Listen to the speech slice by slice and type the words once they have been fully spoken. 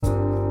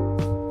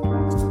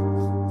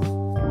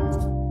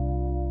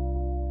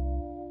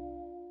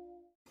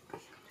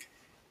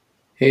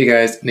Hey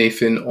guys,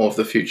 Nathan of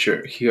the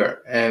Future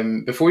here.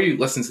 Before you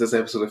listen to this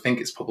episode, I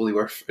think it's probably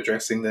worth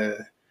addressing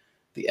the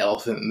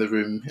elephant in the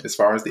room as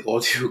far as the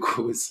audio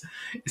goes.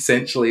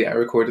 Essentially, I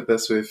recorded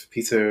this with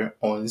Peter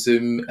on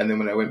Zoom, and then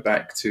when I went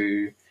back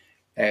to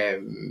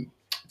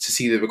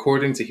see the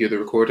recording, to hear the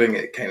recording,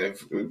 it kind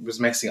of was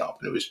messing up,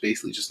 and it was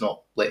basically just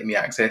not letting me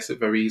access it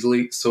very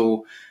easily.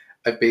 So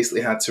I've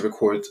basically had to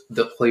record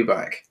the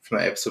playback from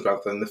that episode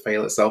rather than the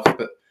file itself,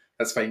 but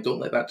that's fine. Don't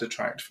let that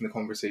detract from the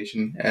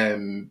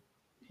conversation.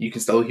 You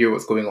can still hear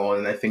what's going on,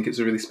 and I think it's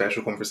a really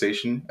special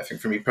conversation. I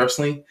think for me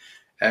personally,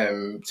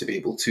 to be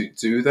able to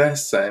do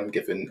this,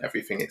 given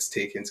everything it's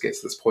taken to get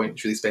to this point,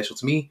 it's really special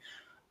to me.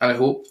 And I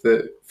hope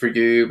that for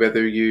you,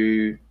 whether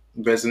you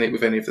resonate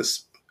with any of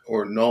this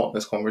or not,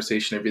 this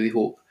conversation, I really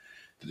hope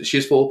that it's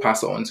useful.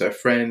 Pass it on to a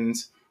friend.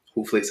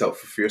 Hopefully it's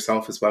helpful for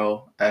yourself as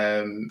well.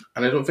 And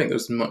I don't think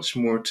there's much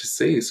more to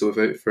say. So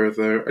without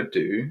further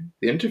ado,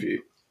 the interview.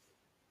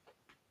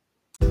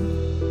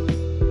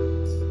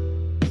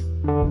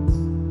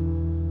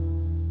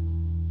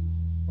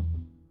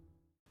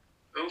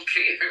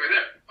 Okay, I think we're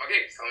there.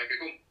 Okay, so I'm going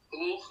to go.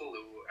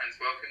 Hello, and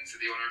welcome to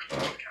the Honoured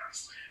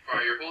Podcast,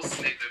 where your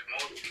hosts, Nathan and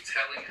Maud, will be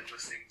telling and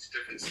listening to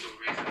different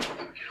stories and hope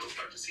that we can all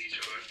start to see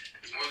each other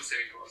as more the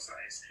same in God's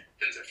eyes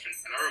than different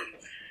in our own.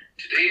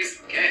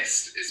 Today's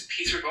guest is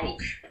Peter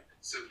Volk.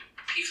 So,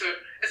 Peter,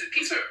 is it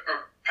Peter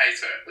or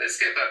Peter? Let's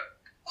get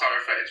that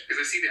clarified, because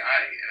I see the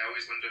I, and I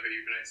always wonder how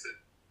you pronounce it.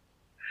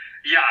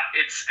 Yeah,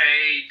 it's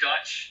a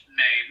Dutch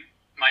name.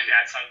 My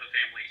dad's side of the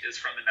family is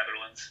from the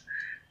Netherlands.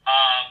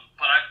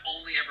 But I've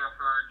only ever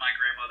heard my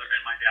grandmother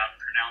and my dad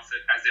pronounce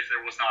it as if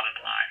there was not an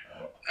I.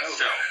 Oh.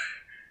 So,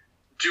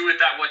 do with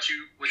that what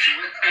you will.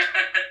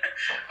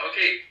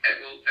 Okay, it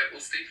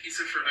will stay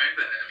Peter for now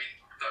then. I mean,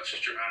 Dutch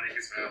is Germanic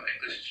as well,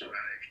 English is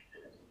Germanic.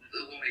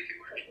 We'll make it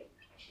work.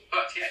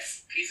 But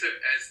yes, Peter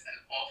is an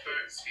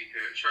author, speaker,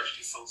 church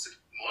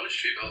consultant,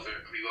 monastery builder,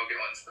 and we will get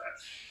on to that,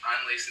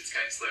 and licensed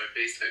counsellor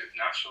based out of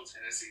Nashville,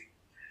 Tennessee.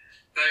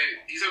 Now,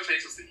 these are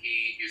titles that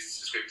he uses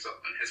to describe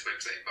himself on his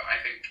website, but I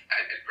think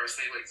I'd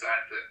personally like to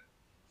add that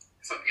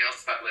something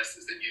else to that list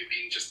is that you've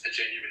been just a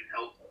genuine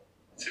help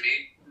to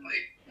me,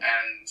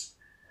 and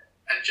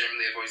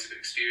generally a voice of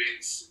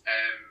experience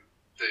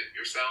that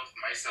yourself,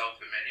 myself,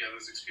 and many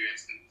others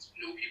experience and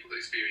know people that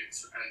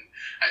experience. And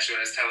actually,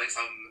 when I was telling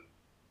some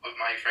of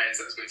my friends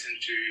that I was going to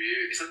interview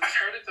you, it's like, I've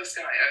heard of this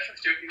guy, I've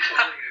been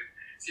following him.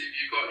 So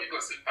you've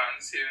got some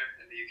fans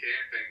here in the UK,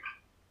 I think.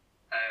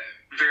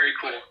 Very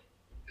cool.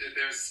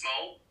 They're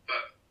small,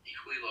 but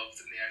equally loved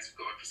in the eyes of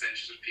God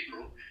percentages of people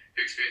who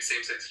experience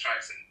same-sex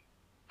attraction.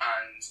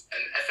 And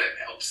if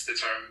it helps, the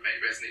term might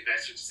resonate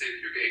better to say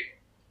that you're gay.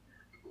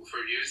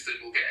 For used,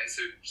 and we'll get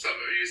into some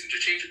are used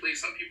interchangeably,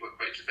 some people are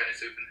quite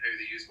definitive in how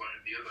they use one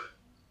or the other.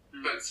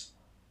 But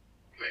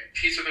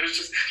Peter, there's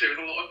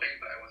a lot of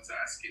things that I want to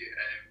ask you.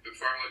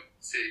 Before I want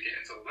to get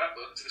into all that,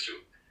 welcome to the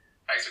show.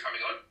 Thanks for coming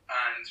on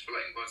and for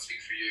letting God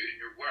speak for you in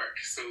your work.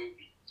 So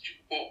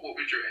what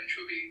would your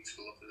intro be to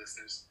the lovely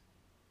listeners?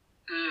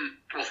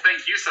 Well,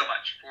 thank you so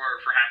much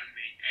for having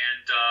me,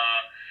 and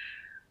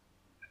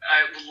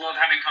I love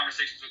having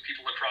conversations with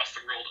people across the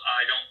world.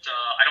 I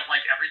don't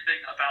like everything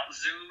about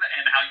Zoom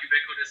and how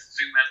ubiquitous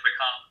Zoom has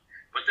become,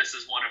 but this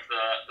is one of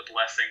the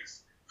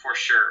blessings for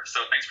sure.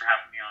 So thanks for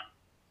having me on.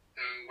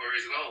 No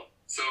worries at all.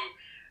 So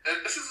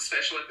this is a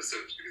special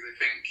episode because I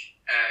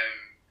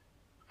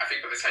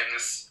think by the time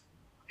this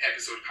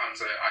episode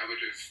comes out, I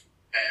would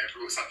have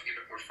wrote something a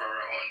bit more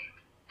thorough on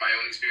my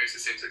own experience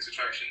of same-sex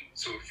attraction.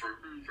 So for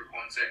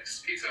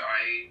context, Peter,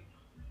 I,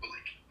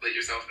 like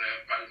yourself now,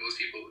 and most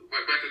people,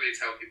 whether they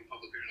tell people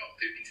publicly or not,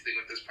 they've been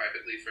dealing with this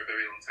privately for a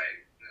very long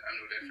time. I'm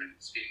no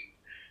different. It's been,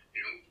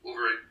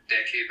 over a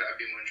decade that I've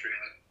been wondering,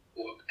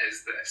 what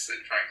is this? And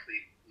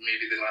frankly,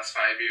 maybe the last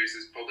 5 years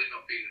has probably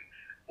not been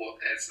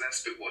what is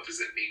this, but what does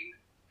it mean?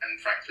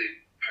 And frankly,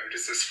 how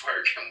does this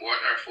work? And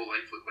what our full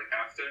life look like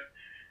after?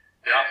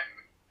 Yeah.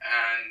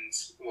 And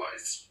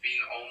it's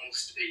been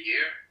almost a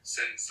year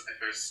since I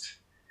first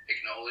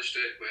acknowledged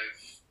it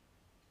with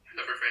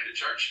another friend at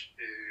church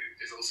who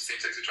is also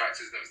same-sex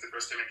attracted, and that was the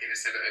first time I kind of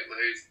said it out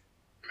loud.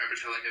 I remember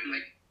telling him,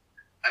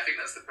 I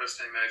think that's the first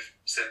time I've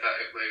said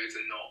that out loud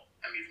and not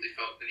immediately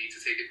felt the need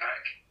to take it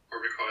back or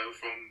recoil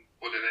from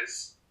what it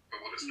is or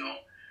what it's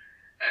not.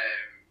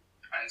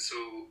 And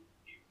so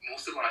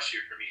most of last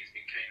year for me has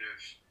been kind of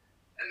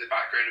in the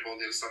background of all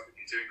the other stuff I've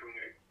been doing,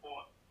 going out,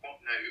 what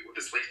now? What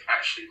does life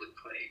actually look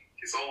like?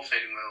 It's all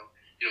fine and well,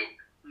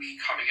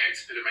 coming out,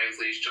 to put it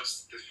mildly, is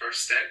just the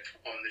first step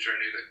on the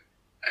journey that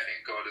I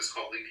think God is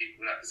calling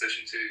people in that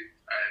position to.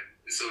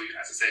 And so,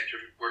 as I said,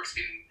 your work's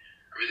been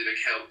a really big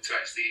help to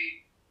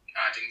actually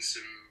adding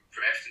some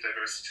breadth and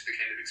diversity to the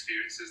kind of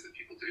experiences that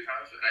people do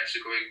have, and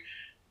actually going,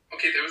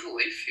 okay, there was a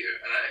life here.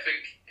 And I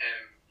think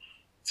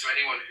to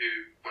anyone who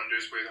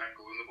wonders where I'm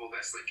going with all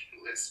this,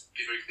 let's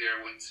be very clear.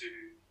 I want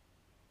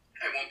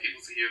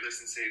people to hear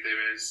this and say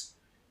there is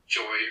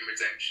joy and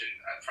redemption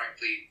and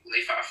frankly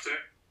life after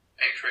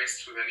in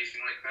Christ with anything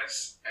like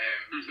this.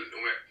 No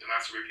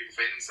matter where people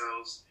find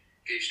themselves,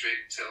 gay,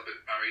 straight,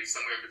 celibate, married,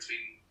 somewhere in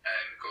between,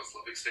 God's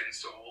love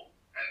extends to all,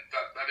 and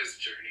that is a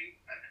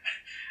journey, and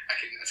I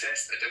can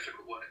attest a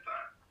difficult one at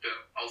that, but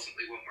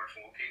ultimately one worth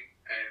walking.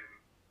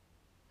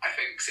 I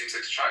think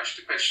same-sex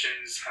attraction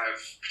questions have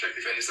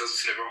particularly found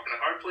themselves in a rock and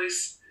a hard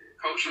place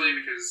culturally,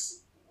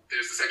 because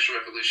there's the sexual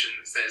revolution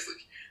that says,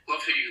 like,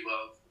 love who you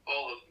love,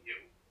 all of,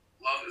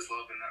 love is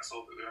love, and that's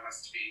all that there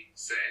has to be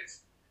said.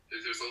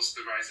 There's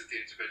also the rise of the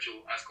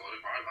individual as God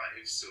of our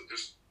lives, so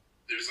there's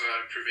a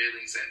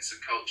prevailing sense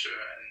of culture,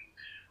 and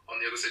on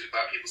the other side of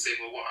that, people say,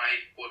 well, what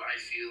I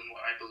feel and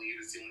what I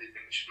believe is the only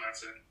thing that should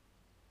matter.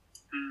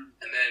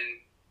 And then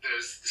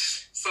there's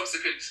this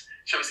subsequent,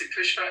 shall we say,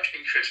 pushback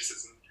and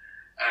criticism,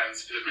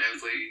 to put it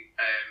mildly,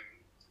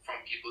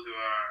 from people who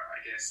are, I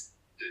guess,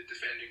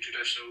 defending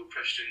traditional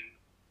Christian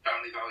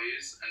family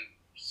values, and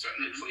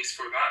certainly a place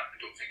for that. I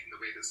don't think in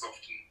the way that's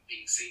often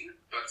being seen,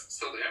 but it's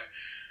still there.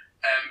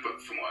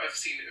 But from what I've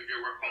seen of your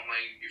work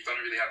online, you've done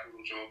a really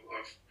admirable job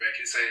of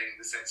reconciling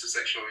the sense of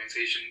sexual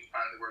orientation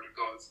and the Word of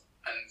God,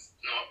 and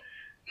not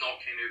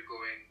kind of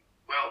going,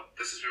 well,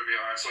 this is where we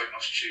are, so I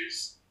must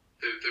choose.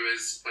 There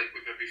is, like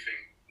with everything,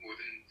 more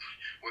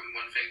than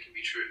one thing can be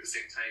true at the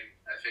same time.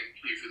 I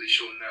think you've really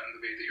shown that in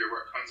the way that your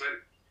work comes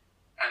out.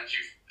 And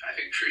you've, I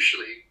think,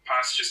 crucially,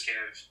 past just kind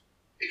of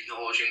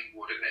acknowledging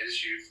what it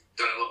is, you've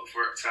done a lot of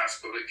work to ask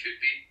what it could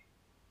be.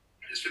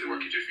 Just for the work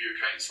you do for your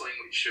counselling,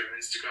 what you share on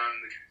Instagram,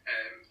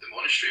 the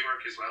monastery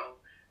work as well.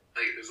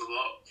 Like, there's a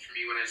lot for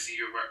me when I see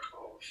your work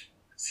of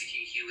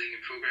seeking healing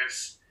and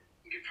progress,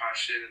 and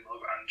compassion and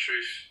love and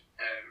truth.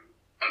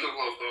 Under the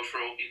love of God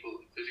for all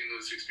people, including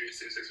those who experience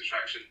same-sex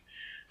attraction.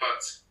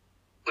 But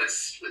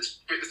let's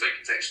break this down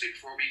contextually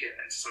before we get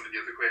into some of the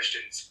other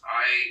questions.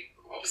 I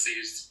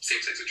obviously use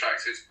same-sex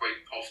attracted quite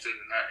often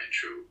in that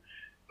intro,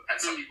 and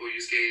some people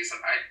use gays, and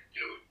I,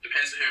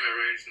 depends on who I'm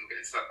around, and we'll get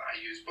into that, I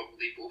use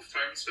probably both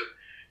terms. But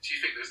do you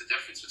think there's a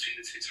difference between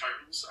the two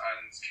terms,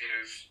 and kind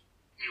of,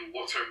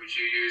 what term would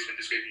you use when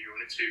describing your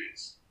own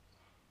experience?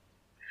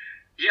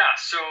 Yeah,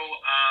 so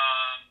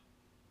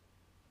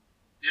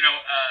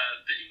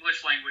the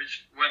English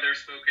language, whether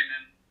spoken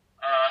in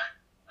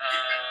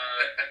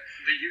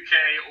the UK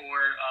or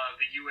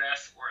the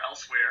US or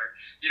elsewhere,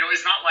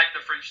 is not like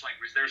the French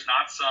language. There's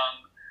not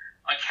some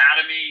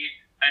academy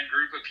and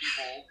group of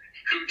people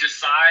who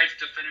decide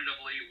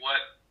definitively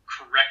what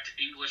correct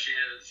English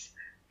is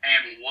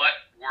and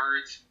what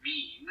words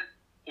mean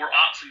or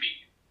ought to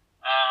mean.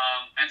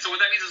 And so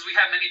what that means is we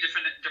have many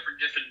different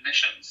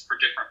definitions for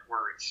different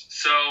words.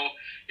 So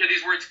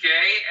these words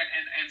gay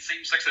and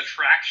same-sex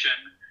attraction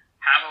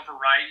have a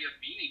variety of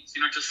meanings.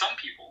 To some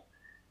people,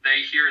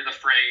 they hear the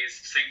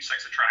phrase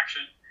same-sex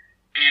attraction,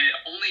 and it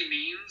only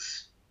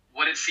means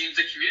what it seems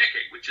to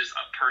communicate, which is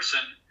a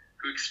person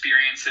who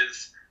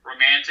experiences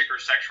romantic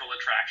or sexual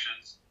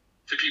attractions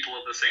to people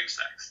of the same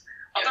sex.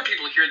 Other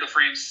people hear the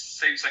phrase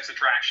same-sex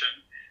attraction,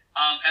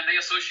 and they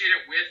associate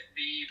it with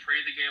the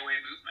Pray the Gay Away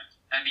movement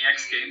and the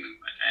ex-gay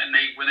movement. And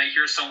when they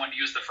hear someone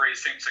use the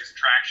phrase same-sex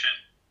attraction,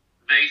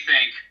 they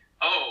think,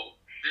 oh,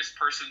 this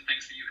person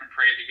thinks that you can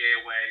pray the gay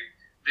away.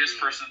 This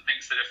person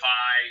thinks that if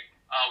I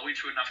went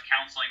to enough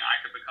counseling, I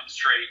could become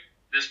straight.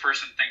 This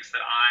person thinks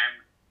that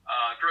I'm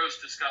gross,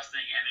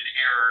 disgusting, and in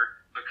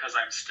error because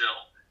I'm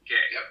still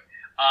gay.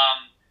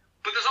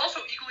 But there's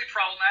also equally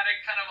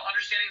problematic kind of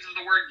understandings of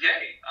the word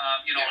gay.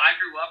 I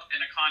grew up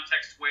in a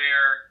context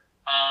where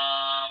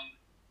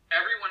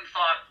everyone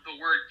thought the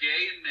word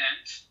gay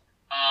meant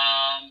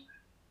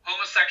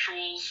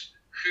homosexuals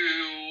who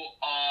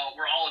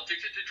were all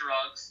addicted to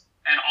drugs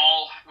and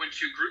all went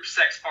to group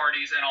sex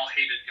parties and all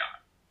hated God.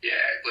 Yeah,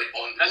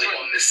 on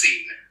the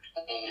scene,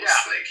 almost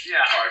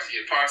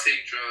party,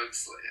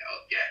 drugs.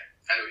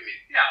 I know what you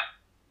mean. Yeah,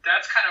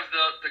 that's kind of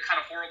the kind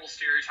of horrible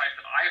stereotype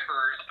that I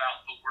heard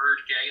about the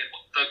word gay and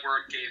what the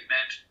word gay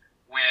meant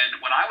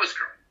when I was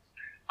growing.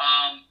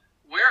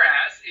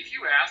 Whereas if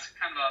you ask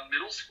kind of a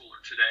middle schooler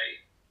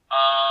today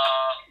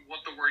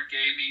what the word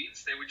gay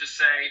means, they would just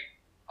say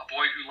a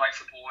boy who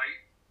likes a boy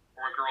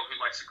or a girl who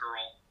likes a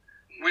girl,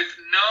 with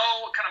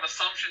no kind of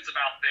assumptions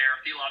about their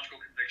theological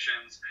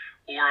convictions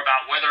or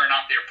about whether or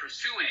not they're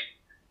pursuing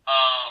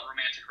a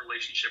romantic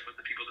relationship with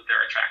the people that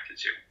they're attracted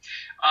to.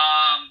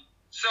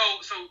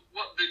 So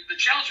what the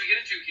challenge we get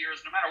into here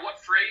is no matter what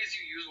phrase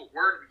you use, what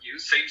word we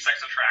use,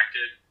 same-sex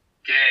attracted,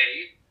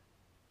 gay,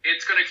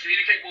 it's going to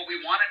communicate what we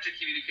want it to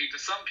communicate to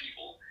some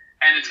people,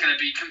 and it's going to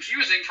be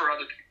confusing for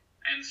other people.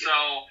 And so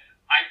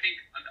I think,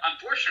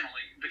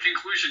 unfortunately, the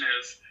conclusion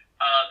is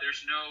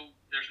there's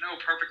no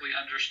perfectly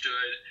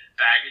understood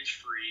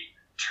baggage-free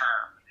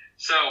term.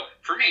 So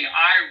for me,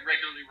 I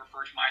regularly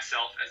refer to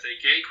myself as a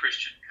gay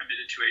Christian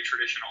committed to a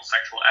traditional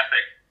sexual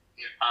ethic.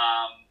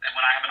 And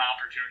when I have an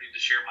opportunity to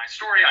share my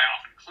story, I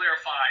often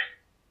clarify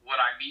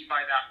what I mean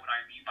by that, what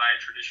I mean by a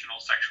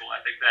traditional sexual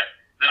ethic,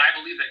 that I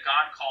believe that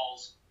God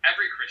calls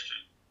every Christian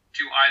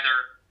to either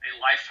a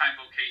lifetime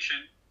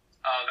vocation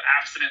of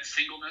abstinent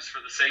singleness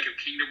for the sake of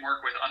kingdom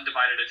work with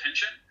undivided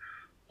attention,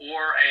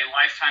 or a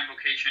lifetime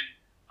vocation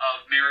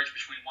of marriage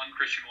between one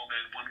Christian woman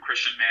and one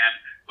Christian man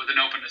with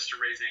an openness to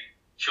raising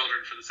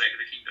children for the sake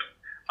of the kingdom.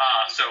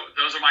 So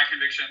those are my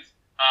convictions.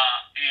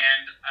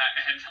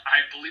 And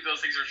I believe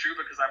those things are true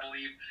because I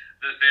believe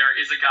that there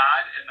is a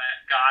God and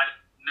that God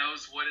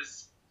knows what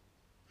is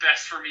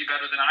best for me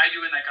better than I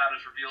do, and that God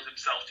has revealed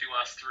himself to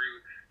us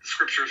through the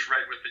scriptures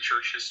read with the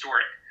church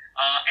historic.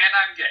 And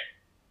I'm gay,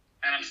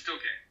 and I'm still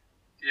gay.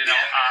 You know,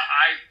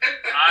 I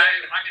mean,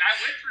 I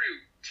went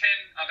through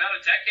about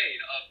a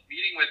decade of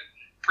meeting with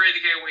Pray the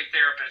Gay Away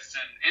therapists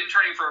and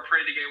interning for a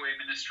Pray the Gay Away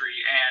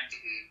ministry, and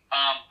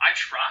I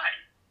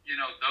tried, you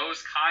know,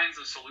 those kinds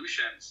of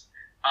solutions.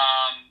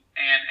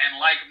 And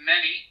like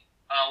many,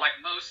 like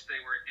most,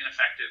 they were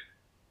ineffective.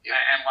 Yeah.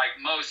 And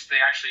like most, they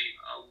actually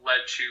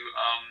led to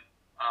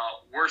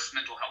worse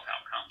mental health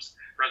outcomes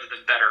rather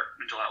than better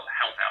mental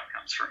health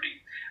outcomes for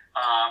me.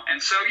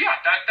 And so, yeah,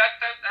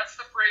 that's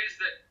the phrase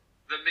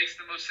that makes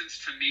the most sense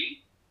to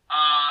me,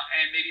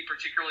 and maybe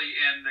particularly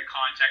in the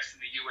context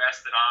in the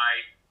U.S. that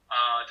I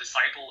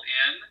disciple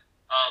in.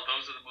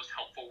 Those are the most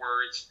helpful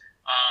words.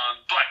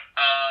 But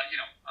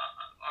you know,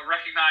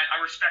 I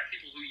respect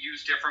people who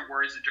use different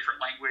words in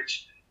different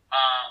language.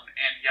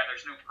 And yeah,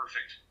 there's no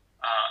perfect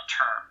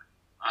term.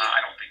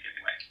 I don't think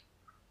anyway.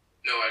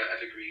 No,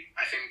 I'd agree.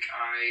 I think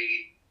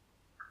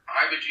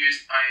I would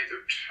use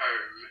either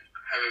term.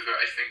 However,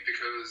 I think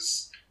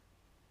because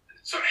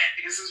I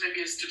guess this maybe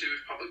has to do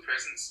with public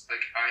presence.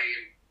 Like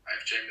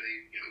I've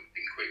generally, you know,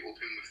 been quite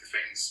open with the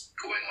things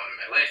going on in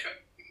my life. I'm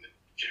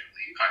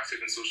generally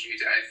active in social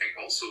media. I think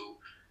also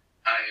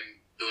I'm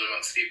known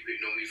amongst people who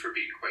know me for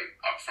being quite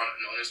upfront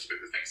and honest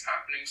about the things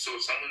happening. So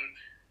if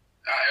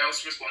I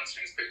also respond to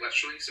things quite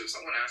literally. So if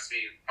someone asks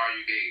me, "Are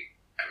you gay?"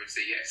 I would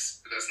say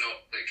yes, but that's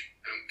not like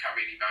I don't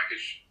carry any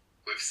baggage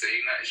with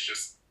saying that. It's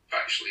just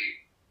factually,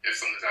 if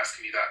someone's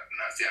asking me that, then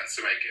that's the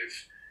answer I give.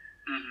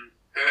 Mm-hmm.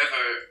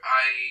 However,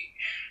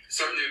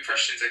 certainly with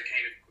Christians, I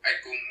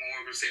go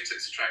more with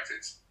same-sex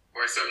attracted,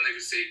 or I certainly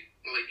would say,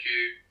 like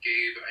you,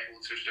 gay, but I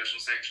hold to a traditional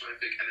sexual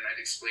ethic, and then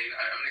I'd explain.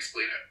 I'm an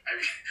explainer. I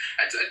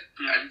think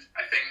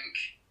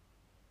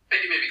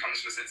it maybe comes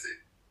from the sense that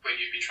when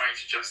you've been trying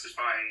to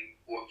justify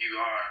what you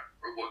are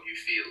or what you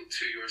feel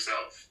to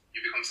yourself,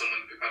 you become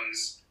someone that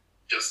becomes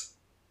just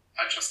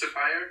a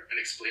justifier, an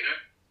explainer.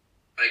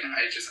 Like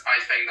I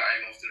find that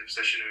I'm often in a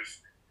position of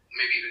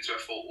maybe even to a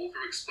fault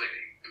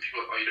over-explaining, and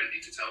people are like, "Oh, you don't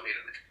need to tell me." And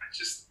I'm like,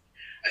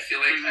 I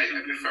feel like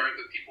I prefer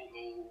that people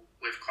know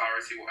with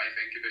clarity what I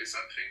think about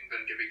something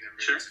than giving them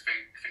room to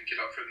think it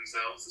up for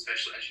themselves.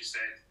 Especially as you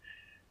said,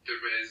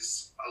 there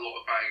is a lot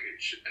of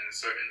baggage, and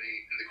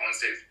certainly in the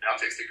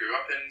context I grew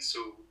up in.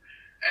 So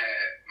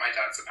my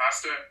dad's a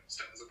pastor,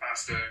 still is a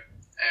pastor.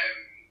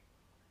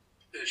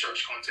 The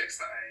church context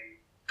that I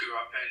grew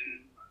up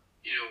in,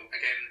 you know,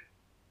 again,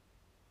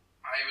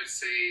 I would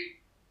say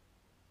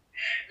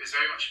it was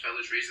very much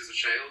village raised as a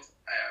child.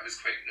 I was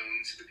quite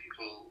known to the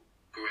people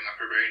growing up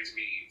around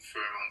me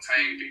for a long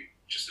time, being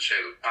just a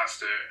child of a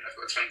pastor, and I've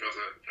got a twin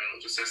brother and an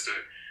older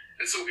sister,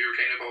 and so we were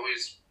kind of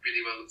always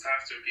really well looked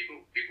after, and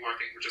people I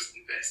think were just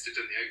invested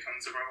in the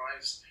outcomes of our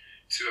lives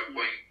to a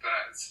point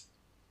that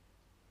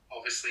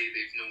obviously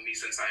they've known me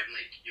since I'm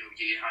like, you know,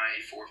 yay high,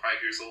 4 or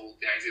 5 years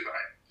old. The idea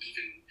that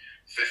even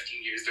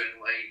 15 years down the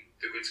line,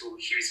 they're going to go,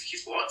 he's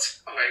what?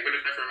 Oh, I would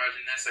have never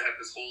imagined this.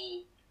 I've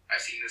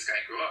seen this guy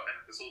grow up, and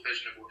have this whole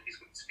vision of what he's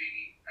going to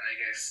be, and I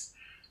guess,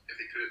 if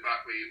they put it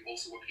that way,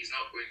 also what he's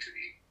not going to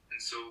be. And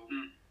so,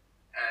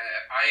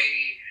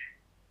 I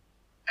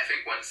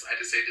think once I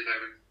decided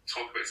I would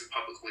talk about it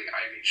publicly,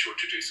 I made sure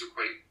to do so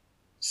quite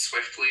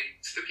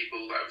swiftly to the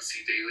people that I would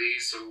see daily.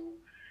 So,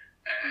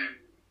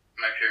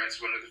 my parents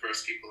were one of the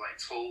first people I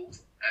told.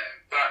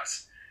 But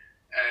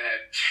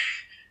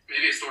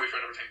maybe a story for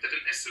another time.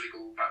 Didn't necessarily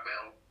go that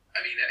well. I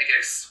mean, I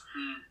guess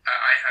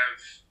I have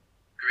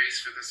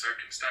grace for the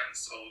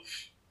circumstance of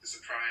the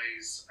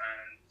surprise,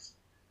 and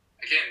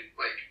again,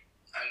 like,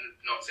 I'm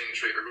not saying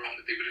it's right or wrong,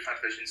 but they would have had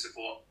visions of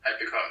what I'd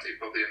become. They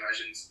probably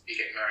imagined me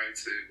getting married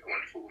to a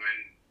wonderful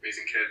woman,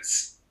 raising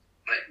kids,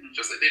 like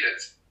just like they did,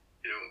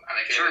 you know.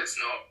 And again, it's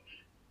not.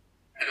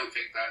 I don't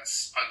think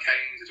that's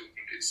unkind. I don't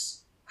think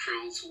it's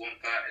cruel to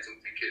want that. I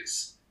don't think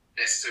it's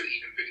necessarily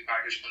even putting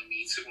baggage on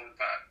me to want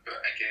that.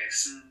 But I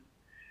guess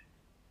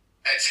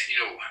it's, you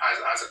know,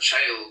 as a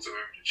child or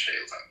a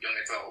young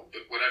adult,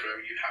 but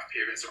whatever, you have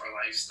parents that are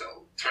alive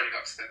still, turning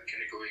up to them, kind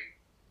of going,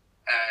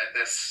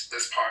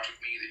 this part of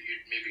me that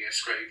you maybe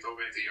ascribed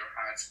already or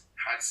had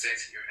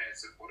set in your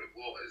heads of what it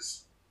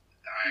was,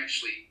 I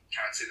actually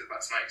can't say that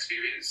that's my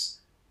experience.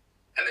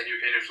 And then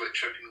you're kind of like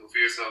tripping over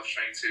yourself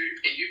trying to,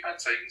 and you've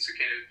had time to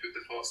kind of put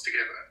the thoughts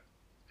together,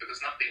 but there's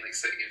nothing like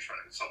sitting in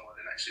front of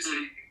someone and actually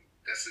saying,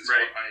 this is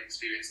what I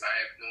experienced. I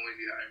have no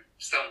idea. I'm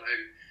still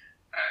now,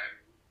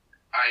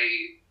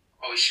 I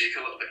always shake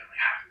a little bit. I'm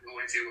like, I have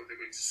no idea what they're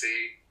going to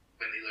say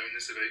when they learn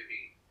this about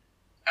me.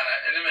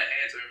 And in my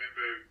head, I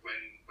remember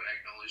when I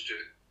acknowledged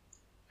it,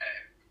 I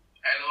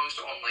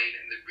acknowledged it online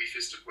in the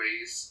briefest of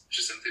ways,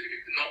 just simply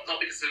because, not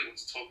because I didn't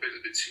want to talk about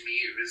it, but to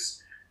me it was,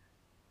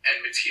 in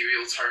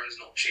material terms,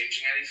 not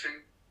changing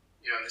anything.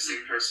 You know, I'm the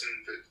same person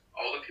that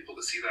all the people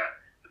that see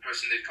that, the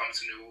person they've come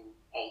to know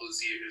all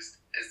those years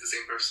is the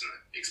same person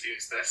that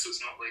experienced this. So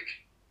it's not like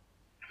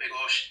my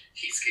gosh,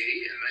 he's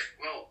gay, and like,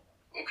 well,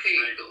 okay,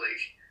 Right. but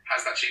like,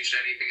 has that changed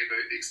anything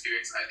about the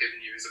experience I've given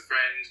you as a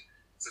friend,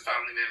 as a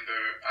family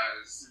member,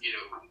 as, you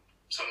know,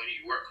 someone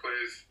you work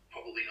with?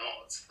 Probably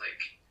not. Like,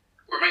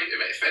 or it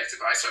might affect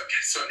it, but I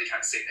certainly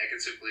can't say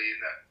negatively in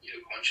that, you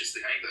know,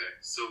 consciously either.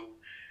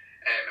 So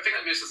I think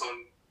that moves us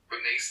on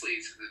quite nicely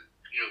to the,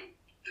 you know,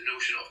 the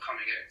notion of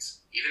coming out,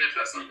 even if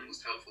that's not the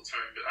most helpful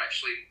term, but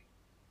actually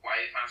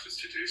why it matters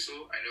to do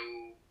so. I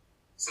know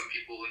some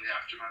people in the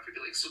aftermath would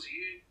be like, so how do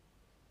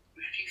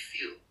you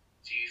feel?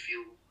 Do you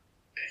feel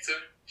better?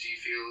 Do you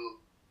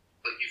feel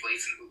like you've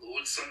lightened the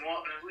load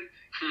somewhat? And I was like,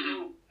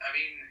 no, I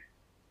mean,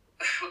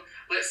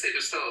 let's say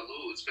there's still a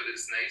load, but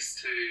it's nice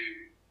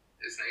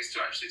to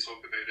actually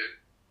talk about it,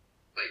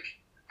 like,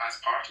 as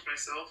part of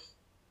myself.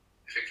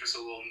 I think for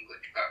so long,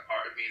 like, that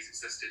part of me has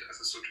existed as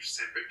a sort of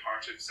separate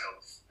part of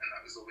self, and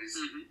that was always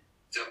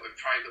dealt with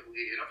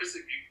privately. And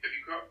obviously, if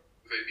you grew up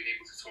without being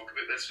able to talk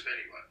about this with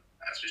anyone,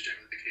 as was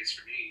generally the case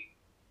for me,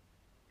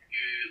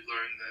 you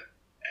learn that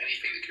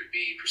anything that could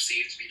be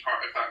perceived to be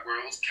part of that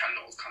world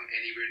cannot come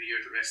anywhere near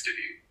the rest of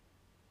you.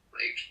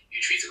 Like, you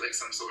treat it like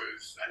some sort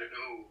of, I don't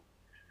know,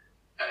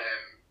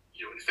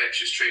 you know,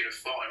 infectious train of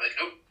thought. I'm like,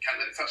 no, can't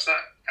let it touch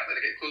that, can't let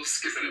it get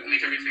close, because then it will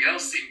make everything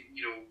else seem,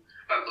 you know,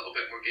 that little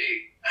bit more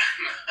gay.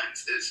 And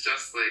it's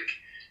just like,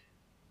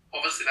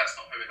 obviously that's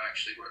not how it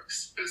actually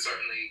works, but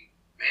certainly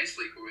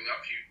mentally growing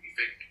up, you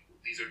think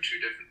these are two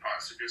different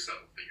parts of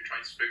yourself, and you're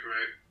trying to figure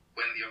out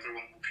when the other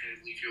one will kind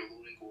of leave you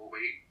alone and go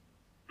away.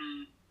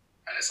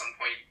 And at some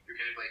point, you're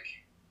kind of like,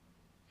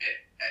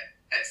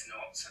 it's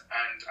not.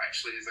 And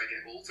actually, as I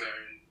get older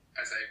and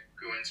as I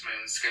grow into my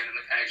own skin, I'm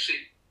like, I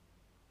actually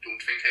don't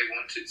think I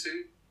wanted to.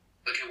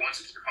 Like, I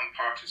wanted to become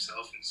part of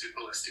self and to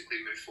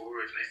holistically move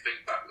forward. And I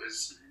think that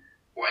was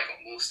what I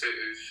got most out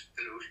of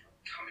the notion of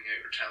coming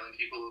out or telling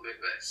people about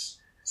this.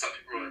 Some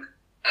people were like,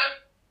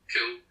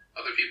 cool.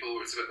 Other people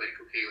were a bit like,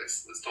 okay,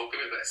 let's talk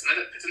about this. And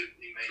I didn't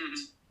really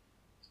mind.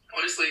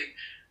 Honestly,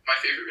 my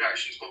favourite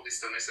reaction is probably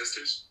still my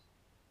sister's.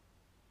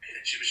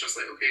 And she was just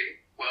like,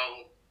 okay,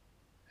 well,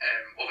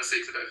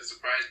 obviously it's a bit of a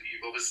surprise,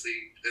 but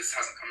this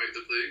hasn't come out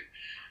of the blue.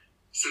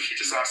 So she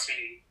just asked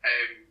me,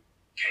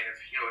 kind of,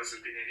 you know, has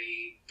there been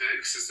any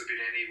books, has there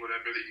been any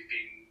whatever that you've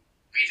been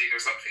reading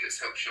or something that's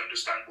helped you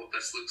understand what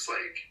this looks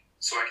like,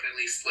 so I can at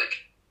least, like,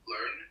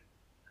 learn.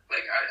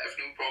 Like, I have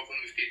no problem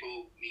with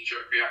people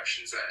knee-jerk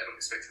reactions. I don't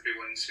expect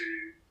everyone to,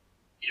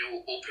 you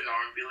know, open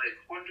arm and be like,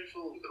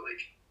 wonderful, but,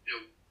 like, you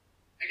know,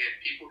 again,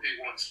 people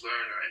who want to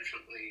learn are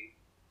infinitely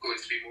going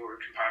to be more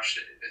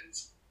compassionate and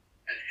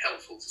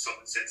helpful to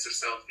someone's sense of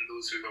self than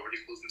those who've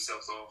already closed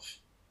themselves off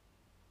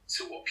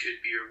to what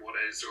could be or what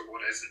is or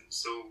what isn't.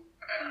 So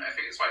I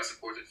think it's why it's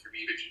important for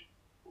me.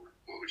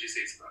 What would you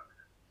say to that?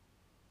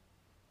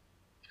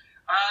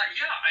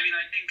 Yeah, I mean,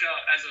 I think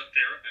as a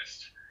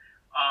therapist,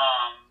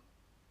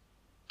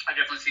 I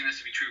definitely seen this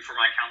to be true for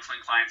my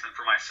counseling clients and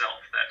for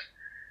myself, that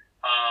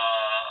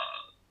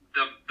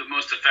the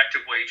most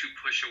effective way to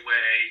push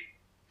away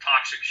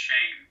toxic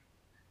shame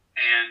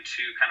and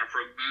to kind of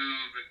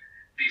remove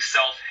the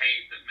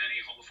self-hate that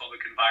many homophobic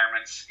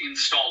environments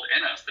installed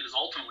in us that is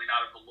ultimately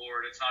not of the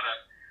Lord. That's not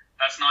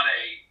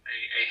a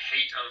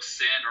hate of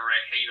sin or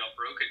a hate of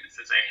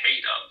brokenness. It's a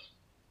hate of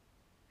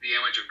the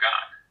image of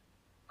God.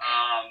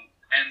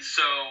 And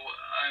so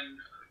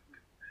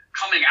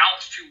coming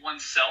out to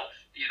oneself,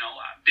 you know,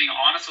 being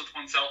honest with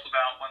oneself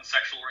about one's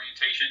sexual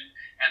orientation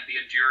and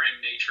the enduring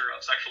nature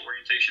of sexual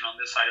orientation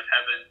on this side of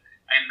heaven,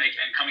 and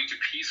coming to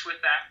peace with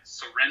that,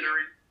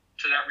 surrendering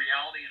to that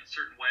reality in a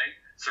certain way,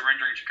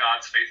 surrendering to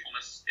God's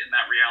faithfulness in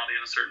that reality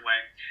in a certain way,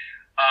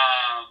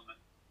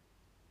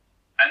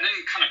 and then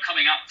kind of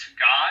coming out to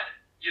God.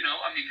 You know,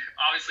 I mean,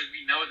 obviously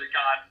we know that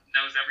God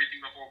knows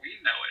everything before we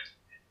know it,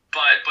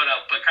 but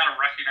kind of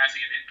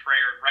recognizing it in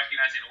prayer and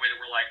recognizing in a way that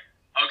we're like,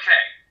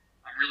 okay,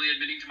 I'm really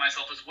admitting to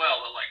myself as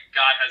well that, like,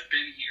 God has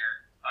been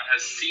here, God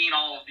has seen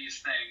all of these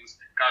things,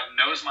 God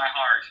knows my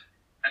heart,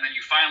 and then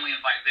you finally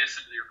invite this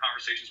into your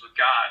conversations with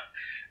God.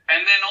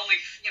 And then only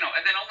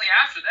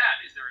after that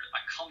is there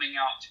a coming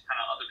out to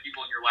kind of other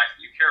people in your life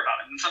that you care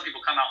about. And some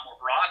people come out more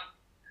broadly.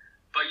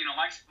 But, you know,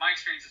 my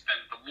experience has been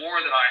the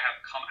more that I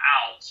have come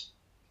out,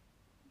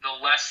 the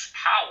less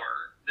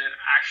power that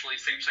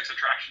actually same-sex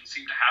attractions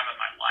seem to have in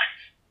my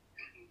life.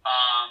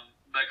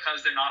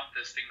 Because they're not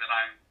this thing that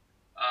I'm,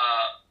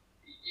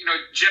 you know,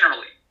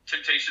 generally,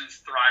 temptations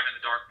thrive in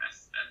the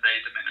darkness and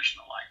they diminish in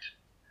the light.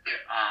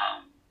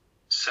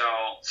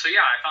 So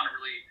yeah, I found it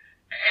really,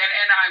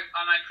 and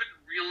I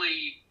couldn't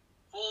really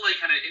fully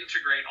kind of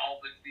integrate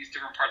all these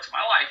different parts of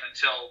my life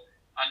until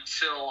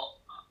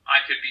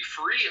I could be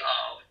free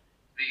of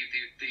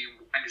the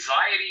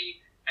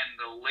anxiety and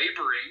the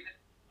laboring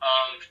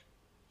of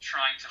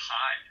trying to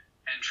hide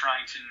and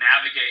trying to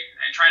navigate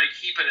and trying to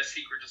keep it a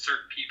secret to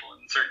certain people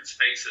in certain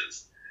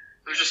spaces.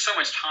 There's just so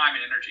much time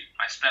and energy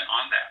I spent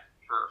on that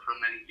for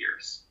many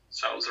years.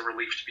 So it was a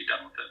relief to be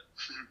done with it.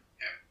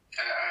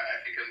 I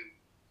think I'm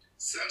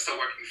still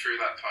working through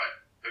that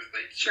part of,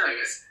 like, sure, you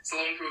know, it's a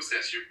long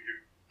process. You're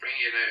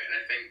bringing it out, and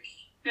I think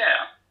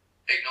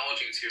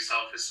acknowledging to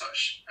yourself is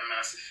such a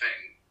massive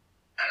thing,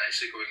 and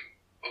actually going,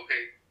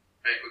 okay,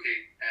 right, okay,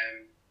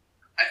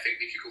 I think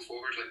we could go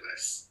forward like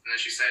this. And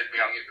as you said,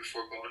 bringing it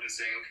before God and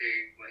saying, okay,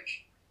 like,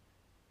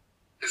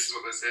 this is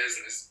what this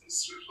is, and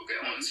this we'll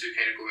get on to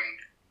kind of going,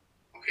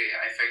 okay,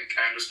 I think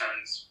I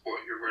understand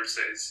what your word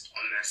says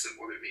on this and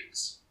what it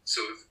means.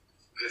 So if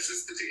this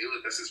is the deal,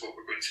 if this is what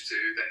we're going to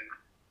do,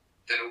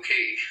 then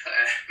okay,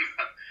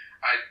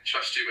 I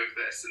trust you with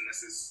this, and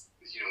this is,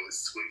 this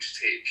is going to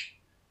take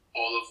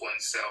all of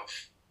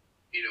oneself,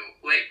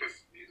 like with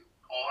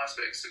all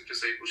aspects of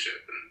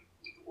discipleship and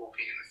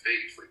walking in the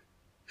faith, like,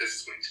 this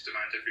is going to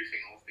demand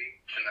everything of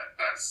me, and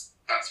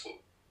that's what,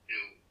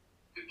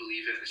 we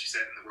believe in, as you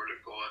said, in the Word of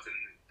God and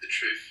the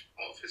truth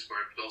of His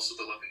Word, but also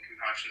the love and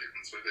compassion that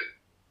comes with it.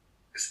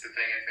 It's the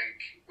thing, I think,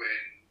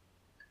 when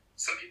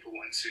some people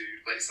want to,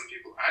 like,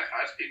 I've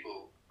had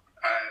people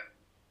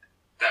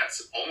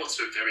that's almost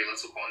with very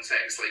little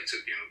context, like, to,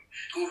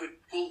 go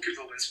look at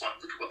Romans 1,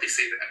 look at what they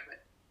say there.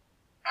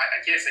 I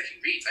guess I can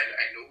read,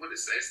 I know what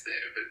it says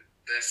there, but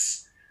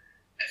this,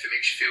 if it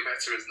makes you feel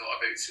better, is not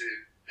about to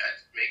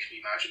make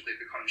me magically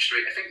become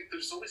straight. I think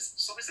there's always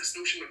this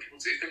notion when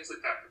people do things like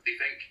that, they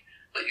think,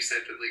 like you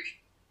said, that, like,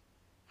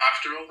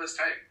 after all this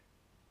time,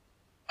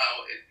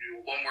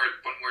 one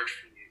word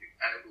from you,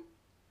 and it will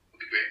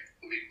be great.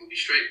 We'll be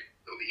straight.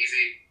 It'll be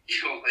easy.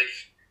 Like,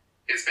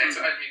 it's better.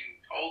 I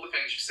mean, all the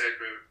things you said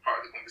were part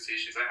of the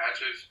conversations I had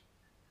with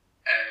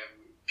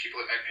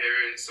people like my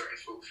parents, certain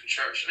folk from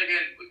church. And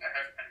again, I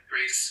have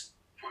grace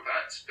for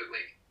that. But,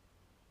 like,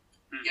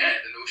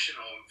 yeah, the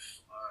notion of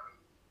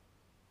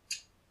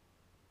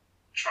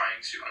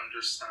trying to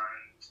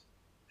understand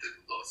that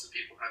lots of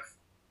people have.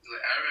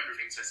 Like, I remember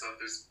thinking to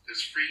myself, there's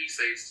three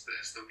sides to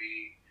this. There'll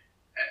be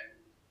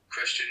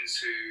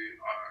Christians who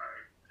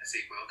are, I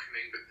say,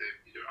 welcoming, but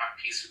they're at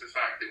peace with the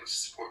fact they want to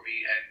support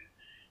me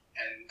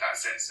and that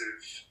sense of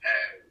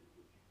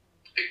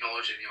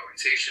acknowledging the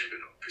orientation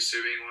but not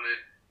pursuing on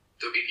it.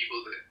 There'll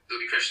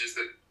be Christians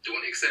that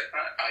don't accept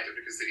that either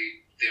because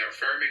they are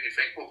affirming and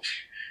think, well,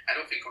 I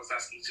don't think God's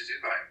asking you to do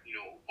that.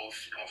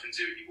 Often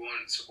do what you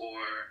want.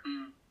 Or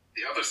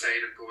the other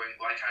side of going,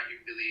 well, I can't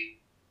even really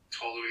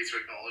tolerate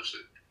or acknowledge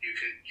that you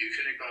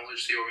can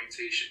acknowledge the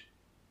orientation.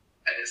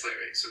 And it's like,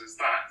 right, so there's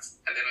that.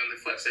 And then on the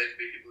flip side, there'll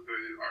be people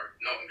who are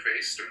not in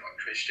Christ or not in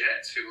Christ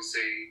yet, who will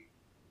say,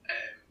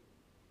 and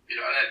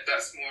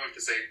that's more of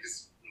the side,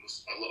 because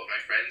a lot of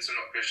my friends are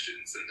not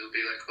Christians, and they'll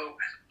be like, oh,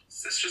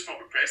 is this just not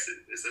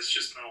repressive? Is this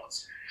just not,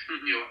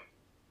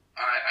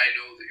 I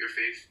know that your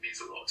faith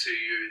means a lot to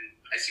you, and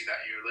I see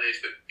that in your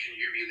life, but can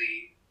you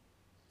really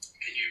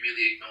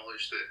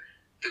acknowledge that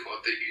the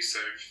God that you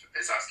serve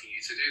is asking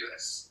you to do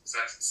this? Is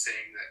that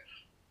saying that,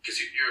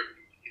 because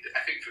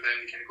I think for them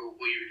they kind of go,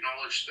 well, you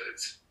acknowledge that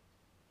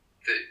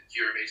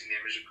you're made in the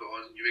image of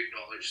God, and you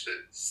acknowledge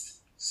that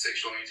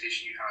sexual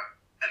orientation you have,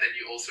 and then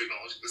you also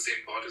acknowledge that the same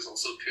God has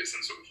also put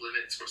some sort of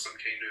limits or some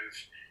kind of,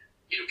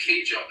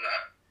 cage on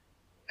that.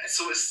 And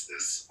so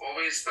it's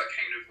always that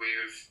kind of way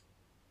of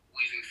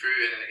weaving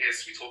through, and I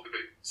guess we talk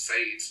about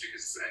sides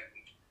because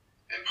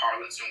in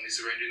parlance normally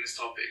surrounding this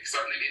topic.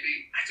 Certainly,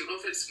 maybe, I don't know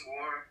if is it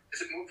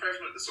more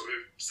prevalent, the sort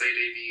of side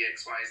A, B,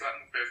 X, Y, is that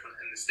more prevalent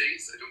in the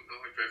States? I don't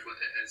know how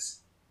prevalent it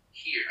is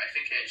here. I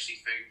think I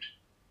actually found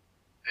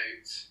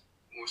out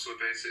more so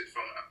about it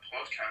from a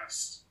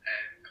podcast,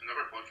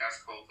 another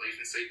podcast called Life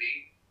Inside B.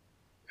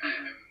 I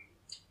don't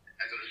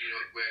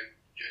know, where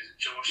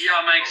Josh.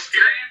 Yeah, my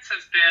experience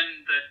has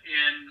been that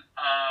in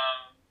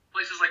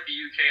places like the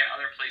UK and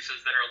other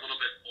places that are a little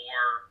bit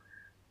more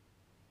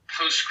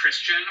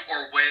post-Christian,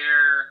 or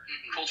where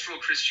cultural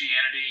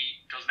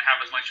Christianity doesn't have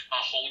as much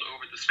a hold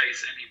over the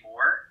space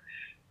anymore,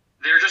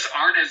 there just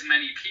aren't as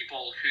many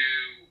people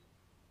who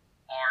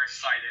are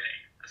side A,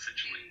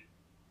 essentially.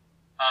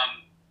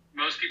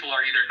 Most people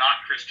are either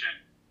not Christian,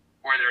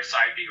 or they're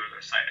side B, or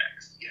they're side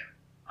X. Yeah.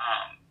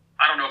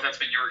 I don't know if that's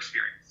been your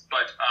experience,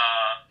 but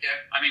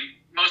I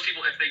mean, most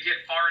people, if they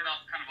get far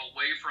enough kind of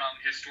away from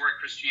historic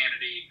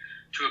Christianity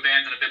to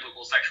abandon a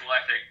biblical sexual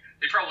ethic,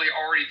 they probably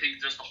already think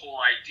just the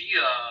whole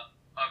idea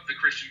of the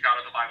Christian God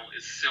of the Bible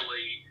is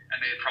silly, and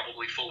they'd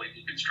probably fully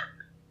deconstruct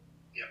it.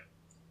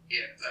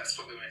 Yeah, that's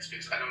probably my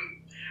experience. I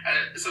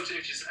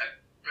sometimes I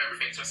remember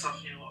thinking to myself,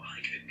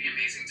 like, it'd be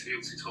amazing to be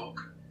able to talk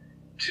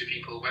to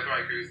people, whether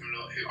I agree with them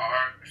or not, who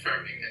are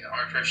affirming and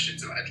are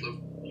Christians, and I'd love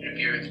to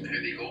hear how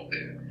they got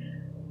there.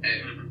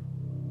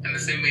 In the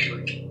same way,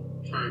 like,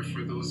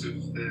 for those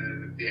of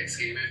the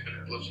ex-gay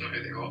movement, I'd love to know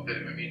how they got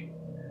there. I mean,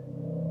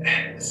 I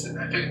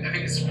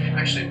think it's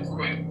actually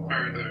quite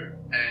further.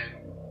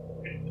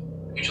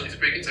 Would you like to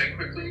break it down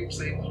quickly?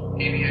 Say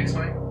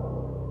ABXY?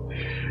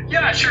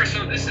 Yeah, sure.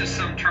 So this is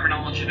some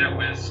terminology that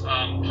was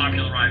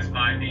popularized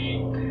by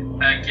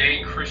the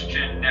Gay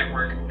Christian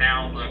Network,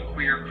 now the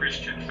Queer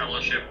Christian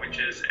Fellowship, which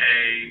is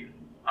a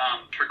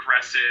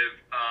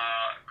progressive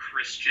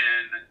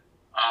Christian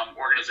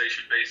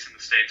organization based in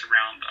the States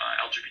around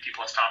LGBT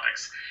plus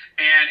topics.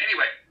 And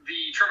anyway,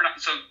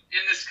 so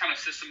in this kind of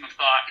system of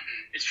thought,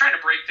 it's trying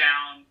to break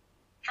down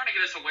trying to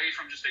get us away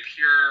from just a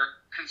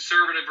pure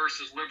conservative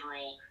versus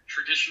liberal,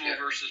 traditional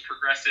versus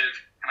progressive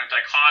kind of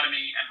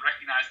dichotomy, and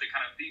recognize that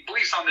kind of the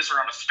beliefs on this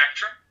are on a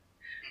spectrum.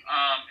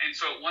 And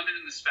so at one end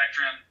of the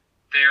spectrum,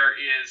 there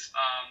is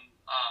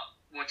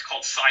what's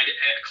called side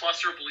A, a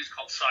cluster of beliefs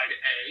called side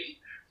A,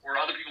 or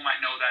other people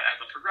might know that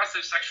as a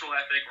progressive sexual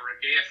ethic or a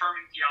gay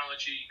affirming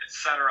theology,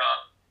 etc.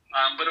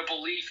 But a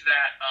belief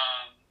that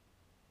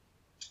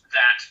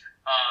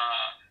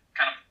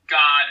kind of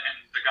God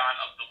and the God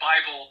of the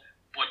Bible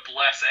would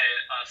bless a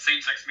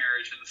same-sex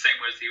marriage in the same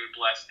way as he would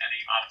bless any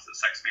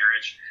opposite-sex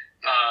marriage.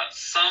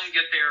 Some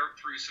get there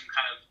through some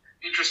kind of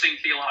interesting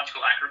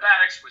theological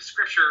acrobatics with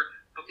Scripture,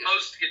 but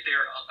most get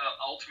there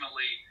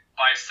ultimately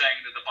by saying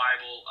that the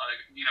Bible,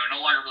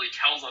 no longer really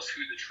tells us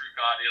who the true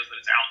God is,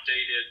 that it's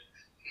outdated.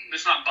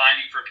 It's not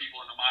binding for people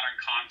in the modern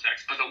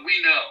context, but that we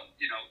know,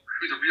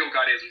 who the real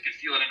God is. We can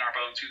feel it in our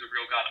bones who the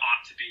real God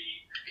ought to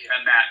be,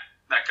 and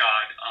that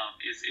God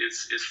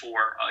is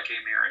for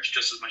gay marriage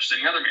just as much as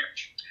any other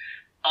marriage.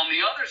 On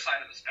the other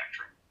side of the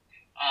spectrum,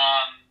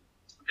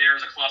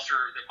 there's a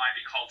cluster that might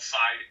be called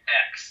side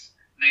X,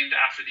 named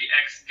after the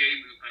ex-gay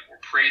movement or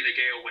pray the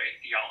gay away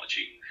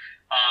theology.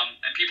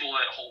 And people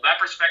that hold that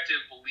perspective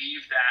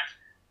believe that,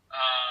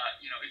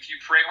 if you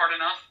pray hard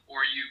enough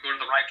or you go to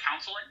the right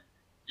counseling,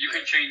 you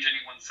can change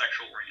anyone's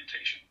sexual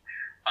orientation.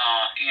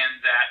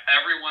 And that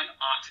everyone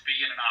ought to be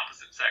in an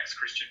opposite-sex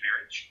Christian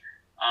marriage.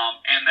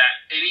 And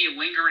that any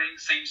lingering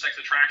same-sex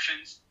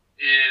attractions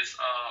is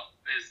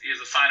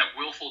a sign of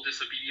willful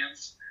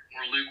disobedience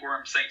or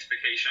lukewarm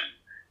sanctification,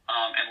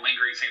 and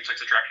lingering same-sex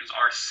attractions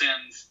are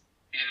sins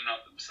in and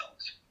of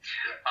themselves.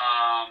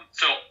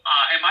 So,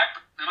 in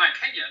my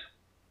opinion,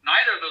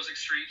 neither of those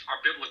extremes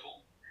are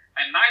biblical,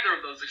 and neither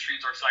of those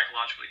extremes are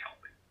psychologically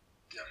healthy.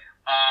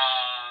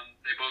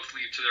 They both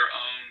lead to their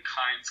own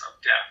kinds of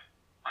death,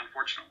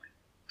 unfortunately.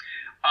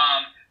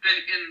 Then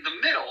in the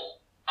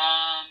middle,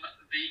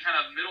 the kind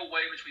of middle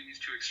way between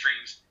these two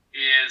extremes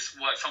is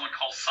what someone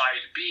calls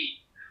side B,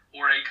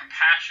 or a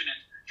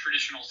compassionate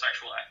traditional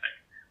sexual ethic.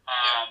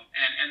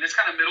 And this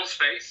kind of middle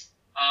space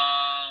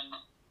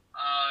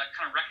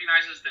kind of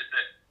recognizes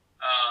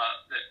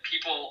that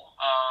people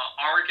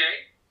are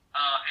gay,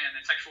 and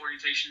that sexual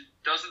orientation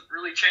doesn't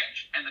really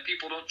change, and that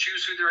people don't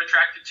choose who they're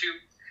attracted to.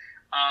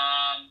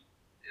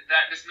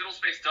 That this middle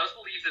space does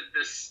believe that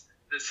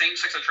the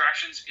same-sex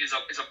attractions is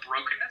a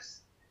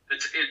brokenness.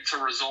 It's a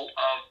result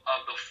of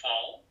the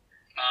fall.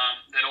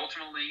 That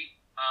ultimately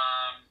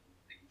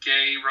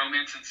gay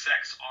romance and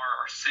sex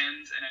are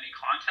sins in any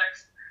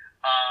context.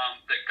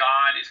 That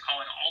God is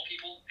calling all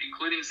people,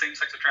 including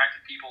same-sex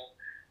attracted people,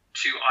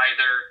 to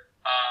either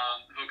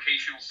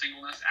vocational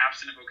singleness,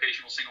 abstinent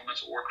vocational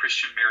singleness, or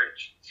Christian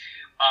marriage.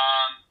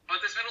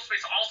 But this middle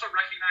space also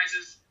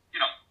recognizes,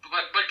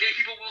 but gay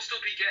people will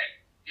still be gay,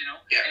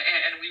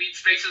 and we need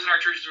spaces in our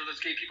churches where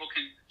those gay people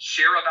can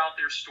share about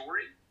their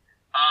story,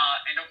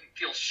 and don't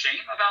feel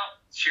shame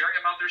about sharing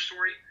about their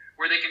story,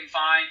 where they can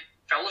find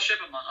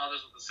fellowship among others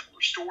with a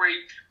similar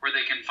story, where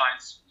they can find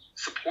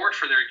support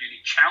for their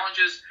unique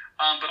challenges,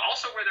 but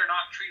also where they're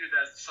not treated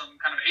as some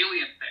kind of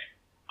alien thing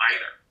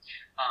either.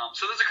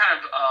 So those are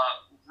kind of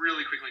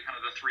really quickly kind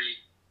of the three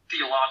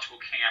theological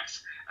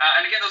camps.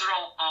 And again, those are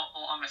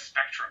all on a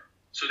spectrum.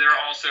 So there are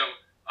also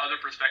other